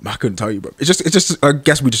 I couldn't tell you, but it's just. I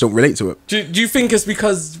guess we just don't relate to it. Do you think it's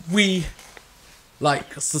because we,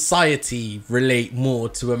 like society, relate more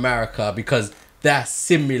to America because they're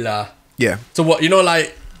similar? To what,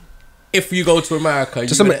 like, if you go to America,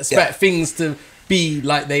 you would expect things to be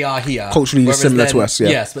like they are here, culturally similar to us.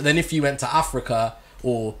 Yes, but then if you went to Africa,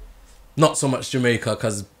 or not so much Jamaica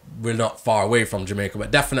because we're not far away from Jamaica,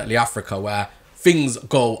 but definitely Africa, where things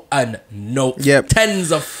go unnoticed.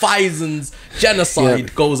 Tens of thousands,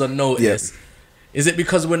 genocide goes unnoticed. Is it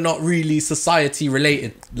because we're not really society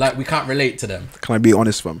related? Like, we can't relate to them? Can I be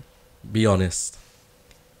honest, fam? Be honest.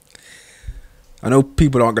 I know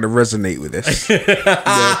people aren't going to resonate with this.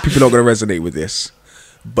 People aren't going to resonate with this.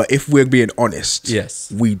 But if we're being honest,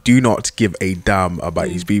 yes, we do not give a damn about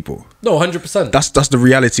these people. No, 100%. That's the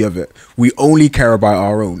reality of it. We only care about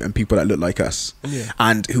our own and people that look like us,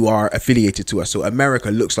 and who are affiliated to us. So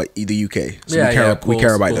America looks like the UK. So we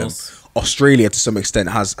care about them. Australia, to some extent,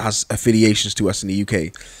 has affiliations to us in the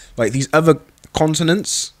UK. Like these other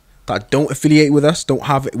continents that don't affiliate with us,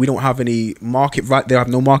 we don't have any market value. They have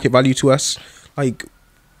no market value to us. Like,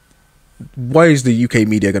 why is the UK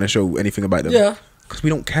media going to show anything about them? Yeah. Because we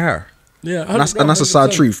don't care. Yeah, and that's a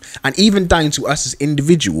sad truth. And even down to us as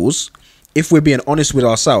individuals, if we're being honest with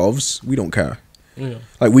ourselves, we don't care. Yeah.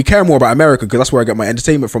 Like, we care more about America because that's where I get my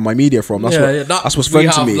entertainment from, my media from. That's what's fun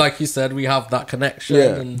to me. Like you said, we have that connection.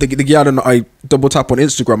 Yeah. And the guy that I double tap on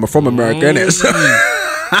Instagram are from America, innit?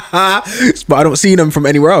 But I don't see them from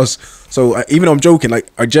anywhere else. So even though I'm joking, like,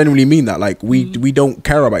 I genuinely mean that. Like, we don't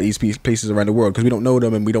care about these places around the world because we don't know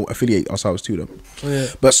them and we don't affiliate ourselves to them. Yeah.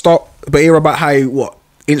 But hear about how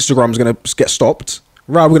Instagram's gonna get stopped.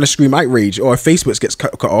 Right, we're gonna scream outrage, or if Facebook gets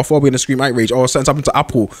cut off, or we're gonna scream outrage, or something's happened to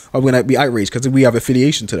Apple, or we're gonna be outraged because we have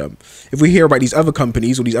affiliation to them. If we hear about these other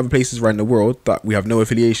companies or these other places around the world that we have no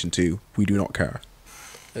affiliation to, we do not care.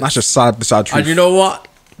 That's just the sad truth. And you know what?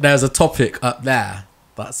 There's a topic up there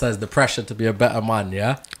that says the pressure to be a better man.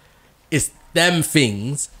 Yeah, it's them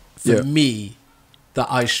things for me that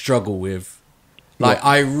I struggle with. Like,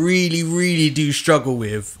 I really, really do struggle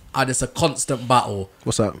with, and it's a constant battle.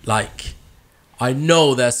 What's that? Like, I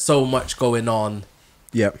know there's so much going on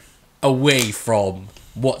away from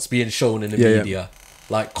what's being shown in the media. Yeah.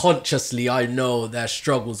 Like, consciously, I know there's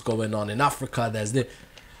struggles going on in Africa. There's this.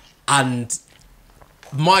 And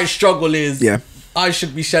my struggle is I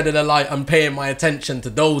should be shedding a light and paying my attention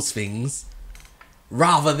to those things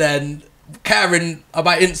rather than caring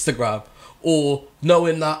about Instagram or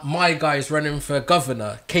knowing that my guy's running for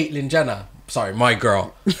governor, Caitlyn Jenner. Sorry, my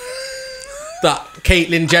girl. That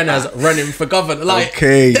Caitlyn Jenner's running for governor. Like,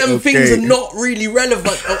 them things are not really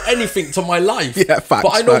relevant or anything to my life. Yeah, facts,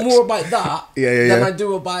 but I know more about that than I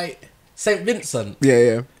do about St. Vincent. Yeah,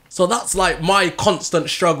 yeah. So that's like my constant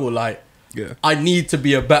struggle. Like, I need to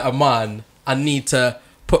be a better man. I need to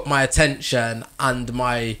put my attention and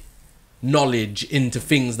my knowledge into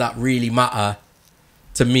things that really matter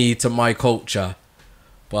to me, to my culture.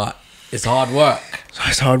 But it's hard work.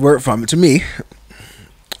 It's hard work, fam. To me,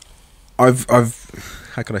 I've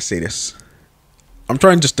how can I say this? I'm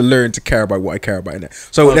trying just to learn to care about what I care about in it.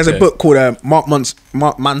 So there's a book called Mark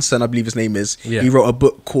Manson, I believe his name is. Yeah. He wrote a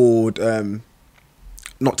book called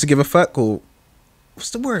Not to Give a Fuck, or what's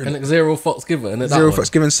the word? And Zero Fucks Given. Zero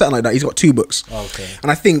Fucks Given, something like that. He's got 2 books. Okay.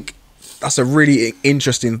 And I think that's a really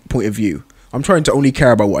interesting point of view. I'm trying to only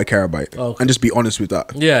care about what I care about and just be honest with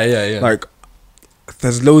that. Yeah, yeah, yeah. Like,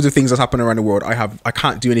 there's loads of things that's happening around the world I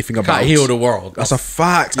can't do anything about. Can't heal the world. That's a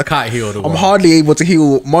fact. You can't heal the world. I'm hardly able to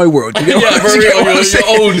heal my world. You know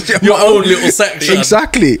your own little section.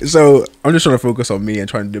 Exactly. So I'm just trying to focus on me and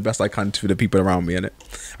trying to do the best I can for the people around me, innit?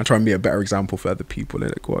 And try and be a better example for other people,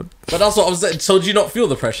 innit? Go on. But that's what I'm saying. So do you not feel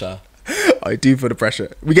the pressure? I do feel the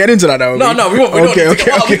pressure. We get into that now. No, we won't.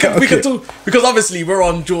 We can talk, because obviously we're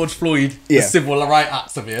on George Floyd, the civil rights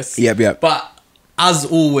activist. Yeah. But as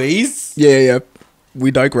always, we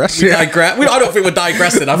digress. I don't think we're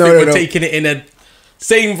digressing. I think we're taking it in a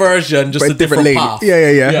same version, just a different path.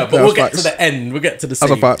 Yeah. But we'll get to the end. We'll get to the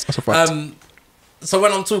same. That's a fact. So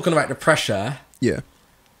when I'm talking about the pressure,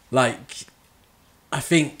 like, I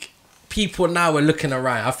think people now are looking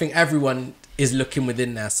around. I think everyone is looking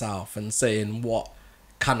within their self and saying,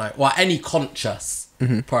 any conscious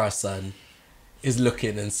person is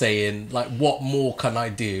looking and saying, like, what more can I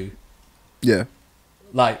do? Yeah.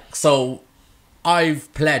 Like, so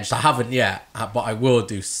I've pledged, I haven't yet, but I will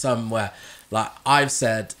do somewhere. Like, I've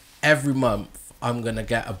said every month I'm going to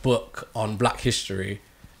get a book on Black history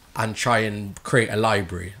and try and create a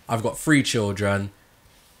library. I've got 3 children.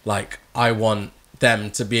 Like, I want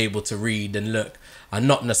them to be able to read and look, and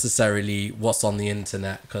not necessarily what's on the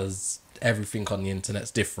internet, because everything on the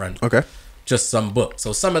internet's different. Okay. Just some books.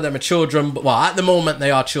 So some of them are children, well, at the moment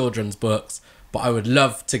they are children's books, but I would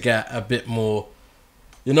love to get a bit more,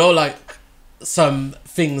 like some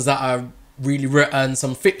things that are really written,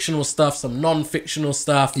 some fictional stuff, some non-fictional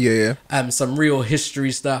stuff. Yeah. Some real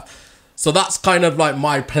history stuff. So that's kind of like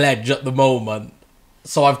my pledge at the moment.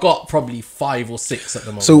 So I've got probably 5 or 6 at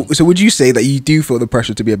the moment. So would you say that you do feel the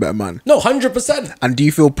pressure to be a better man? No, 100%. And do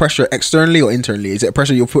you feel pressure externally or internally? Is it a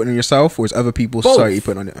pressure you're putting on yourself, or is other people's society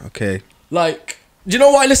putting on it? Okay. Like, Do you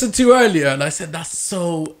know what I listened to earlier? And I said, that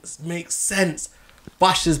so makes sense.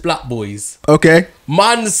 Bash's Black Boys. Okay.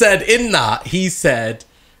 Man said in that, he said,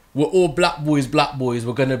 we're all black boys,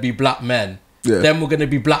 we're going to be black men. Yeah. Then we're going to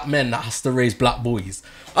be black men that has to raise black boys.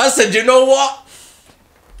 I said, you know what?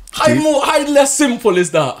 How less simple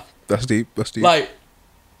is that? That's deep. Like,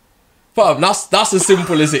 fam, that's as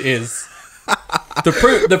simple as it is.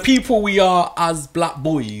 The people we are as black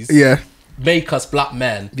boys make us black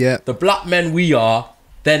men. Yeah. The black men we are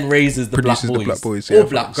then raises the black boys. Or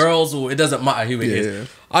black girls, or it doesn't matter who it is. Yeah.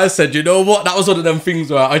 I said, you know what? That was one of them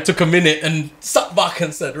things where I took a minute and sat back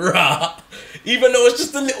and said, rah. Even though it's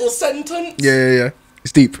just a little sentence. Yeah.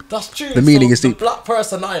 It's deep. That's true. The meaning is deep. The black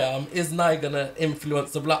person I am is now going to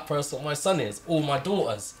influence the black person my son is, or my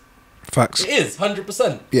daughters. Facts. It is,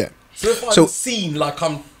 100%. Yeah. So if I'm seen like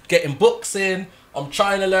I'm getting books in, I'm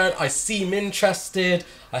trying to learn, I seem interested,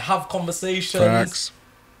 I have conversations. Facts.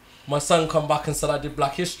 My son come back and said I did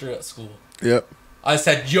Black History at school. Yep. I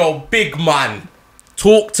said, yo, big man,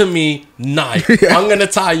 talk to me now. I'm going to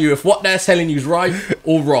tell you if what they're telling you is right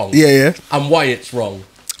or wrong. Yeah. And why it's wrong.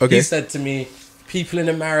 Okay. He said to me, people in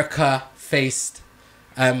America faced,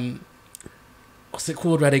 what's it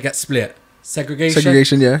called where they get split?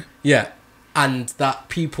 Segregation, yeah. Yeah. And that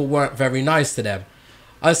people weren't very nice to them.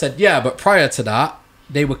 I said, yeah, but prior to that,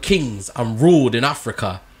 they were kings and ruled in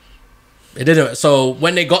Africa. It didn't. So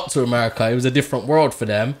when they got to America, it was a different world for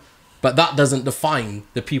them. But that doesn't define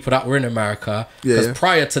the people that were in America. Because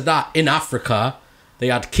prior to that, in Africa, they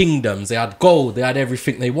had kingdoms, they had gold, they had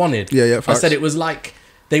everything they wanted. Yeah. I said it was like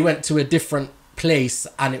they went to a different place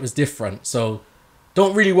and it was different. So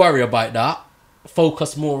don't really worry about that.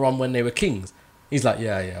 Focus more on when they were kings. He's like,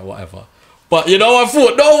 yeah, whatever. But you know, I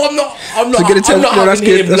thought, no, I'm not having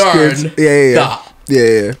him learn that.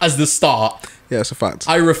 Yeah. As the start. Yeah, that's a fact.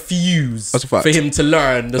 I refuse for him to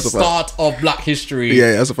learn the start of Black history.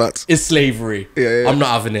 Yeah, that's a fact. Is slavery. Yeah. I'm not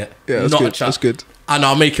having it. Yeah, that's good. That's good. And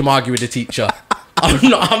I'll make him argue with the teacher.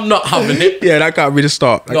 I'm not having it. Yeah, that can't be the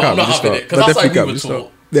start. I'm not having it. Because that's how we were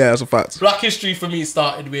taught. Yeah, that's a fact. Black history for me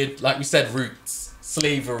started with, like we said, roots,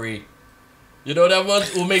 slavery. You know that one?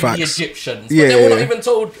 Or maybe the Egyptians. But they were not even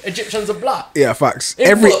told Egyptians are black. Yeah, facts.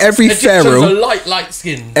 Every pharaoh, are light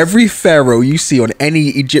skinned. Every pharaoh you see on any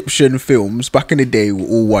Egyptian films back in the day were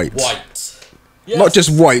all white. Yes. Not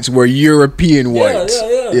just whites, were European white.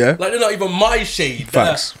 Yeah. Like they're not even my shade.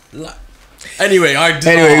 Facts. Anyway, I lost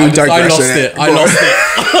it. I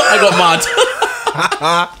got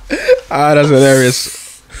mad. That's hilarious.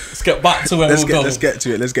 Let's get back to where we're going. Let's get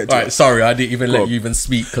to it. Right, sorry, I didn't even let you even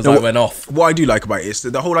speak because I went off. What I do like about it is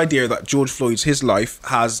the whole idea that George Floyd's, his life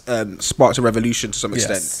has sparked a revolution to some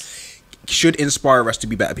extent. Should inspire us to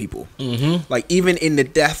be better people. Like even in the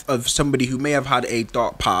death of somebody who may have had a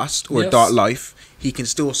dark past or a dark life, he can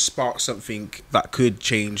still spark something that could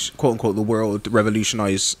change, quote unquote, the world,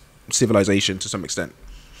 revolutionize civilization to some extent.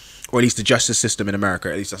 Or at least the justice system in America.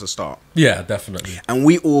 At least that's a start. Yeah, definitely. And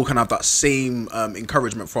we all can have that same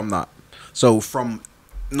encouragement from that. So from,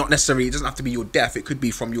 not necessarily, it doesn't have to be your death. It could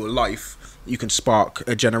be from your life. You can spark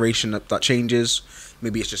a generation that changes.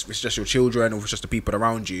 Maybe it's just your children, or it's just the people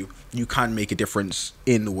around you. You can make a difference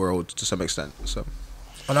in the world to some extent. So,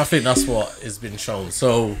 and I think that's what has been shown.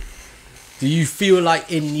 So, do you feel like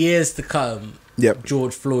in years to come,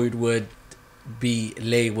 George Floyd would be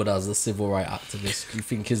labelled as a civil rights activist? Do you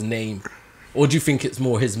think his name, or do you think it's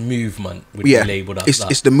more his movement would be labelled as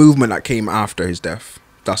that? It's the movement that came after his death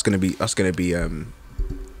that's gonna be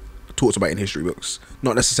talked about in history books,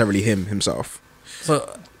 not necessarily himself.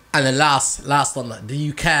 So, and then last on that, do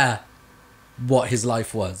you care what his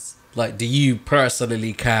life was? Like, do you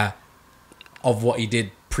personally care of what he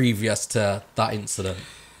did previous to that incident?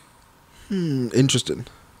 Interesting.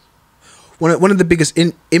 One of the biggest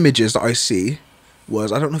images that I see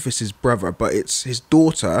was, I don't know if it's his brother, but it's his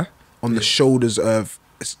daughter on the shoulders of,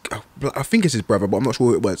 I think it's his brother, but I'm not sure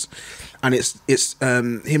who it was. And it's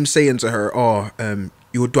him saying to her,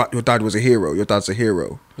 your dad was a hero, your dad's a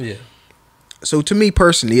hero. Yeah. So to me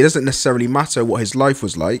personally, it doesn't necessarily matter what his life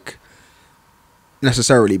was like,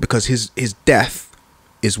 necessarily, because his death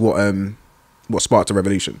is what sparked a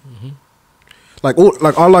revolution. Like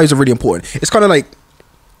our lives are really important. It's kind of like,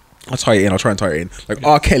 I'll try and tie it in. Like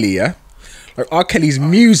R. Kelly, yeah? Like R. Kelly's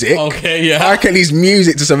music. Okay, yeah. R. Kelly's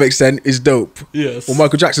music to some extent is dope. Yes. Or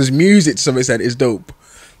Michael Jackson's music to some extent is dope.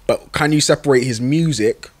 But can you separate his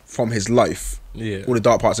music from his life? Yeah. Or the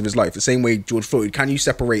dark parts of his life? The same way George Floyd, can you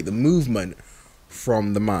separate the movement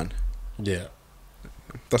from the man? Yeah.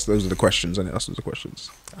 Those are the questions, isn't it? That's the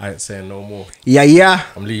questions. I ain't saying no more. Yeah.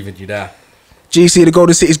 I'm leaving you there. GC, the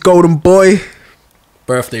Golden City's golden boy.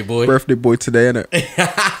 Birthday boy. Birthday boy today, innit?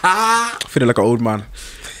 Feeling like an old man. In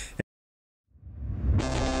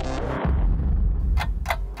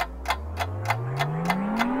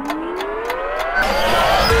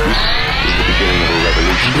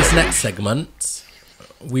this next segment,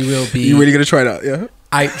 we will be... You really going to try that, yeah?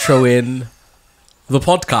 Outroing the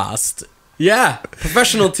podcast. Yeah,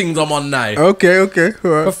 professional things I'm on now. Okay, all right.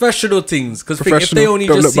 Professional things. Because if they only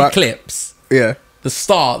just see clips, yeah, the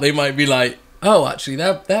start, they might be like, oh, actually,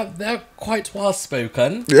 they're quite well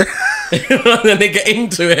spoken. Yeah. And then they get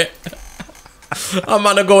into it. I'm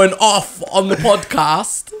man are going off on the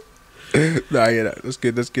podcast. Nah, yeah,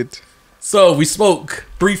 that's good. So we spoke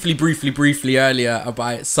briefly earlier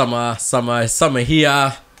about summer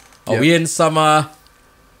here. Are we in summer?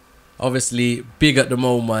 Obviously, big at the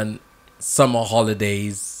moment. Summer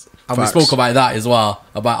holidays, and Facts. We spoke about that as well.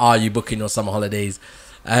 About are you booking your summer holidays?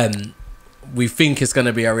 We think it's going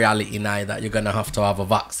to be a reality now that you're going to have a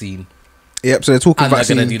vaccine. Yep. So they're talking and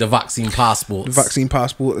vaccine. They're going to do the vaccine passports. The vaccine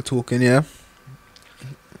passport. They're talking, yeah.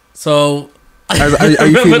 So. How are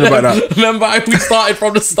you feeling about that? Remember, we started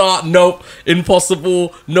from the start. Nope,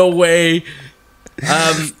 impossible, no way.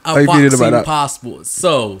 A vaccine passport.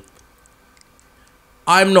 So,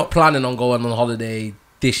 I'm not planning on going on holiday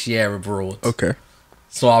this year abroad. Okay.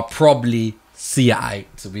 So I'll probably see it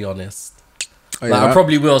out, to be honest. I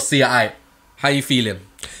probably will see it out. How you feeling?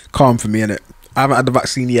 Calm for me, innit? I haven't had the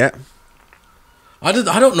vaccine yet. I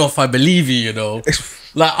don't know if I believe you, you know.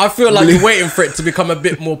 Like, I feel like you're waiting for it to become a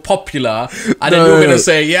bit more popular, and then you're going to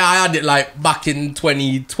say, yeah, I had it like back in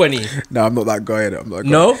 2020. No, I'm not that guy, innit? I'm not that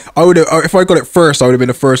guy. No? I would have, if I got it first, I would have been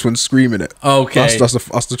the first one screaming it. Okay.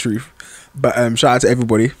 That's the truth. But shout out to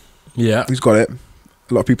everybody. Yeah. Who's got it.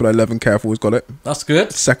 A lot of people I love and care for has got it. That's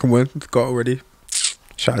good. Second one, got already.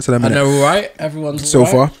 Shout out to them. And they're all right? Everyone's so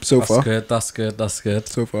all right? So far. That's good.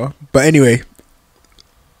 So far. But anyway,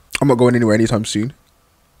 I'm not going anywhere anytime soon.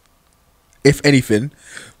 If anything,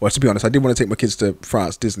 well, to be honest, I did want to take my kids to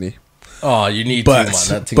France, Disney. Oh, you need to, man.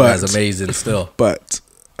 That thing is amazing still. But,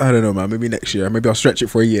 I don't know, man. Maybe next year. Maybe I'll stretch it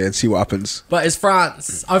for a year and see what happens. But it's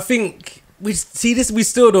France. I think, we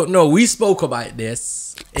still don't know. We spoke about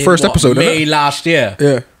this in first episode, May last year.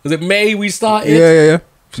 Yeah. Was it May we started? Yeah.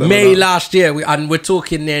 May last year. And we're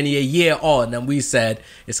talking nearly a year on, and we said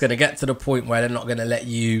it's going to get to the point where they're not going to let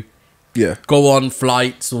you go on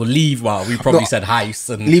flights or leave. Well, we probably said house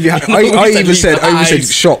and leave your house. I even said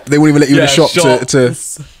shop. They wouldn't even let you in the shop to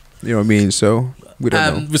you know what I mean. So we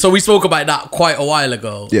don't know. So we spoke about that quite a while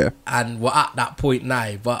ago. Yeah, and we're at that point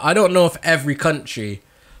now. But I don't know if every country.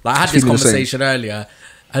 Like I had this conversation earlier.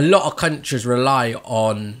 A lot of countries rely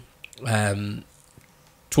on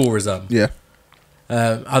tourism. Yeah.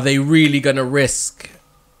 Are they really going to risk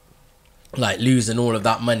like losing all of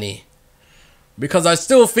that money? Because I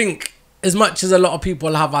still think, as much as a lot of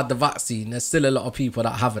people have had the vaccine, there's still a lot of people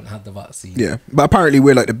that haven't had the vaccine. Yeah, but apparently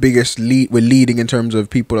we're like the biggest we're leading in terms of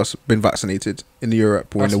people that's been vaccinated in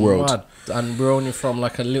Europe or in the world. Mad. And we're only from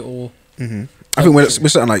like a little... Mm-hmm. I think we're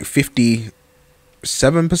something like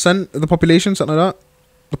 57% of the population, something like that.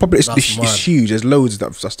 The population is huge. There's loads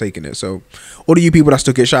that's taking it. So all of you people that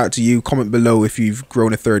took it, shout out to you. Comment below if you've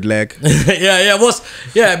grown a third leg.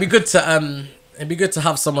 It'd be good to... It'd be good to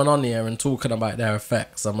have someone on here and talking about their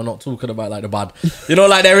effects, and we're not talking about like the bad. You know,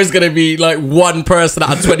 like there is going to be like one person that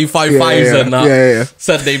had 25,000 that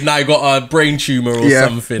said they've now got a brain tumor or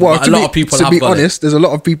something. Well, a lot of people have got it. To be honest, there's a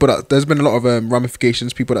lot of people that there's been a lot of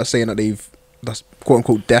ramifications. People that are saying that that's quote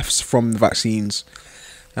unquote deaths from the vaccines.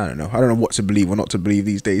 I don't know what to believe or not to believe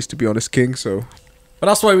these days. To be honest, King. So, but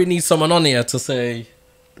that's why we need someone on here to say,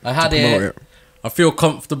 I had it. I feel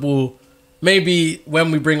comfortable. Maybe when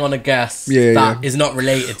we bring on a guest that is not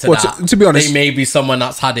related to that. To be honest, they may be someone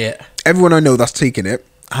that's had it. Everyone I know that's taken it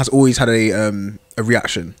has always had a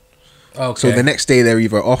reaction. Okay. So the next day they're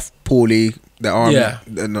either off poorly, their arm,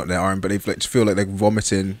 not their arm, but they feel like they're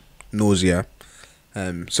vomiting, nausea.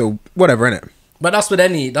 So whatever, innit? But that's with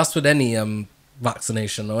any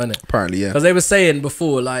vaccination, though, innit? Apparently, yeah. Because they were saying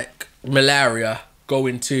before, like malaria,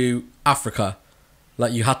 going to Africa,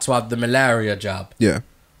 like you had to have the malaria jab. Yeah.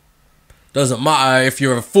 Doesn't matter if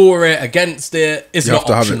you're for it, against it, it's not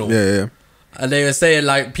optional. Yeah. And they were saying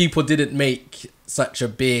like people didn't make such a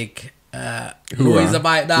big noise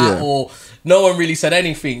about that, or no one really said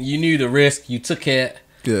anything. You knew the risk, you took it.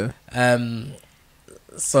 Yeah.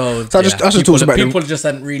 So people just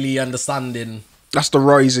aren't really understanding. That's the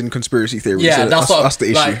rise in conspiracy theories. Yeah, that's the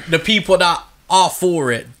issue. Like, the people that are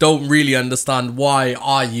for it don't really understand why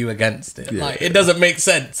are you against it. Yeah. Like it doesn't make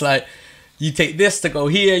sense. Like you take this to go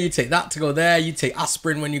here, you take that to go there, you take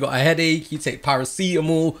aspirin when you got a headache, you take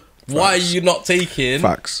paracetamol. Why are you not taking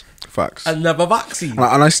Facts. Another vaccine.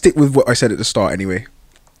 And I stick with what I said at the start anyway.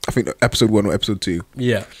 I think episode 1 or episode 2.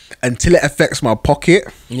 Yeah. Until it affects my pocket.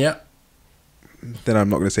 Yeah. Then I'm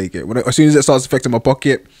not going to take it. As soon as it starts affecting my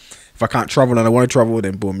pocket, if I can't travel and I want to travel,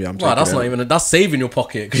 then boom, yeah, I'm taking it. That's not even... That's saving your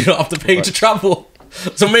pocket because you don't have to pay to travel.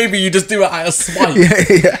 So maybe you just do it out of spite.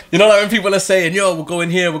 Yeah. You know, like when people are saying, yo, we're going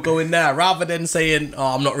here, we're going there. Rather than saying,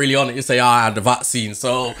 oh, I'm not really on it. You say, oh, I had the vaccine,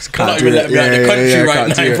 so they're not even letting me out of the country right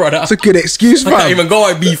now, brother. It's a good excuse, man. I can't even go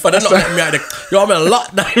out beef, they're not letting me out of the... Yo, I'm in a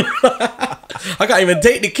lockdown. I can't even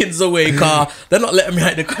take the kids away, car. They're not letting me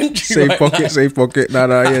out of the country Safe pocket.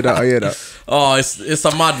 Nah, I hear that. Oh, it's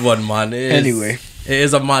a mad one, man. Anyway. It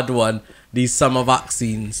is a mad one. These summer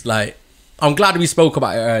vaccines, like... I'm glad we spoke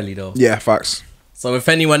about it early, though. Yeah, facts. So if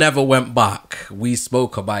anyone ever went back, we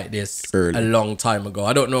spoke about this early. A long time ago.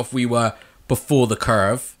 I don't know if we were before the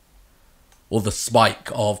curve or the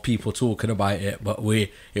spike of people talking about it, but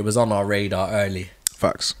it was on our radar early.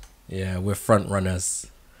 Facts. Yeah, we're front runners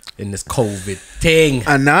in this COVID thing.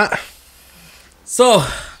 And that. So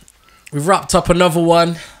we've wrapped up another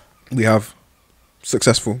one. We have.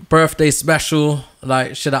 Successful. Birthday special.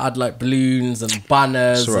 Like, should have had like balloons and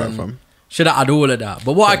banners. And should have had all of that.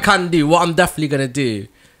 But what I can do, what I'm definitely going to do,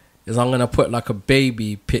 is I'm going to put like a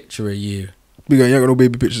baby picture of you. Big one, you ain't got no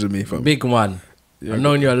baby pictures of me, fam. Big one. I've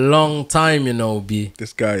known you a long time, you know, B.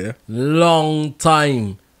 This guy, yeah? Long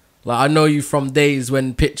time. Like, I know you from days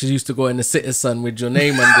when pictures used to go in the Citizen with your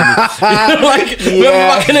name underneath. Like, remember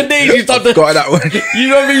back in the days, you used to have got that one.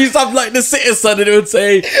 You remember you used to have like the Citizen and it would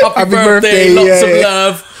say, happy birthday, lots of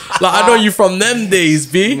love. Like, I know you from them days,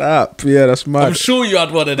 B. Snap. Yeah, that's mad. I'm sure you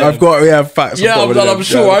had one of them. I've got, facts. Yeah, I'm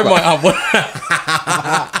sure I might have one.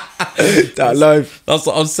 That life. That's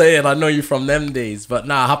what I'm saying. I know you from them days. But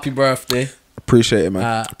nah, happy birthday. Appreciate it,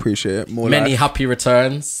 man. Appreciate it. More many happy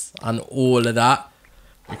returns and all of that.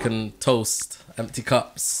 We can toast empty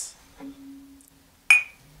cups.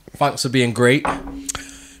 Thanks for being great.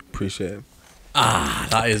 Appreciate it.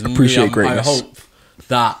 That is appreciate greatness. I hope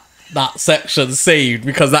that section saved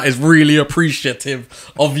because that is really appreciative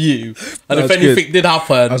of you. And if anything did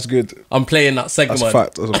happen, that's good. I'm playing that segment.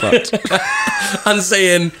 That's a fact. And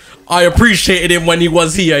saying I appreciated him when he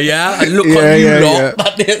was here, yeah? And look at you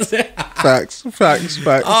lot. Yeah. Facts. Oh,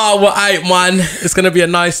 well, aight, man. It's going to be a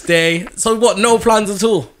nice day. So what, no plans at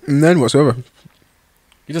all? None whatsoever.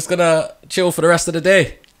 You're just going to chill for the rest of the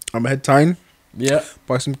day? I'm head tying. Yeah.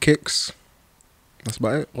 Buy some kicks. That's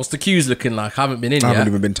about it. What's the queues looking like? I haven't been in yet. I haven't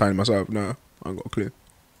even been tying myself. No, I haven't got a clue.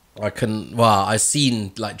 I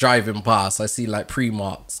seen like driving past. I see like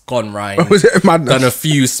pre-marks, gone right. Was it madness? Done a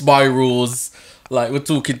few spirals. Like we're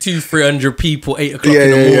talking 200-300 people, 8 o'clock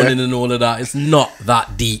in the morning and all of that. It's not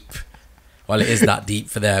that deep. Well, it is that deep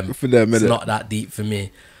for them. For them, it's not that deep for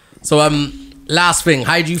me. So last thing,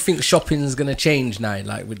 how do you think shopping is gonna change now,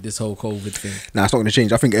 like with this whole COVID thing? Nah, it's not gonna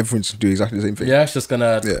change. I think everyone's doing exactly the same thing. Yeah, it's just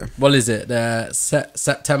gonna. Yeah. What is it?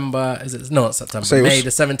 September? Is it? No, not September. May the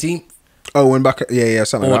 17th. Oh, when back? Yeah,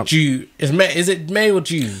 something like that. Or June? Is it May or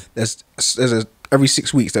June? There's every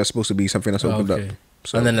 6 weeks there's supposed to be something that's opened up.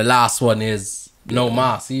 So. And then the last one is no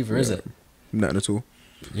mask either, is it? Nothing at all.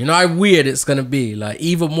 You know how weird it's gonna be. Like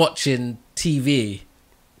even watching TV,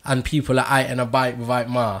 and people are out and about without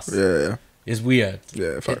masks. Yeah. Is weird.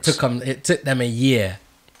 Yeah, it took them a year.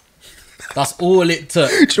 That's all it took.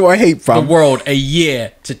 Do you know what I hate, fam? The world a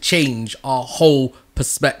year to change our whole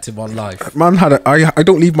perspective on life. Man, I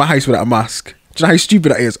don't leave my house without a mask. Do you know how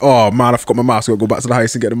stupid that is? Oh man, I forgot my mask. I'll go back to the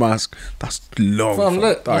house and get the mask. That's long. Fam,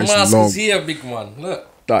 look, the mask is here, big one. Look,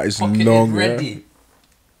 that is long. Ready.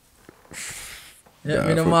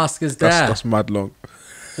 Yeah, the mask is there. That's mad long.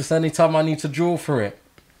 Just anytime I need to draw for it.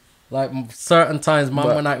 Like certain times, man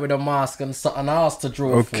went out with a mask and something else to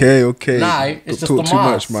draw for. Okay. Nah, it's just the mask. Talk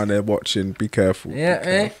too much, man. They're watching. Be careful. Yeah,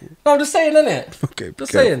 careful. No, I'm just saying, innit? Okay,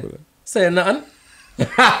 just saying. Saying nothing.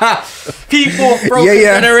 People, broken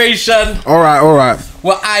generation. All right.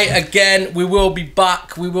 Well, again, we will be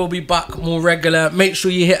back. We will be back more regular. Make sure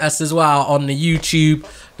you hit us as well on the YouTube,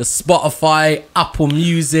 the Spotify, Apple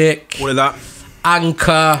Music. All of that.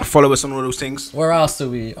 Anchor. Follow us on all those things. Where else are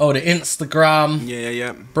we? Oh, the Instagram.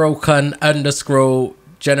 Yeah.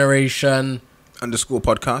 Broken_generation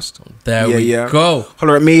 _podcast. There we go.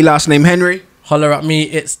 Holler at me, last name Henry. Holler at me,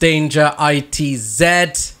 it's Danger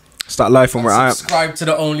ITZ. Start live from where I am. Subscribe to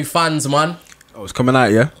the OnlyFans, man. Oh, it's coming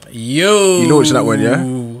out, yeah? You launched that one, yeah?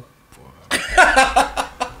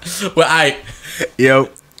 Well, aight. Yo.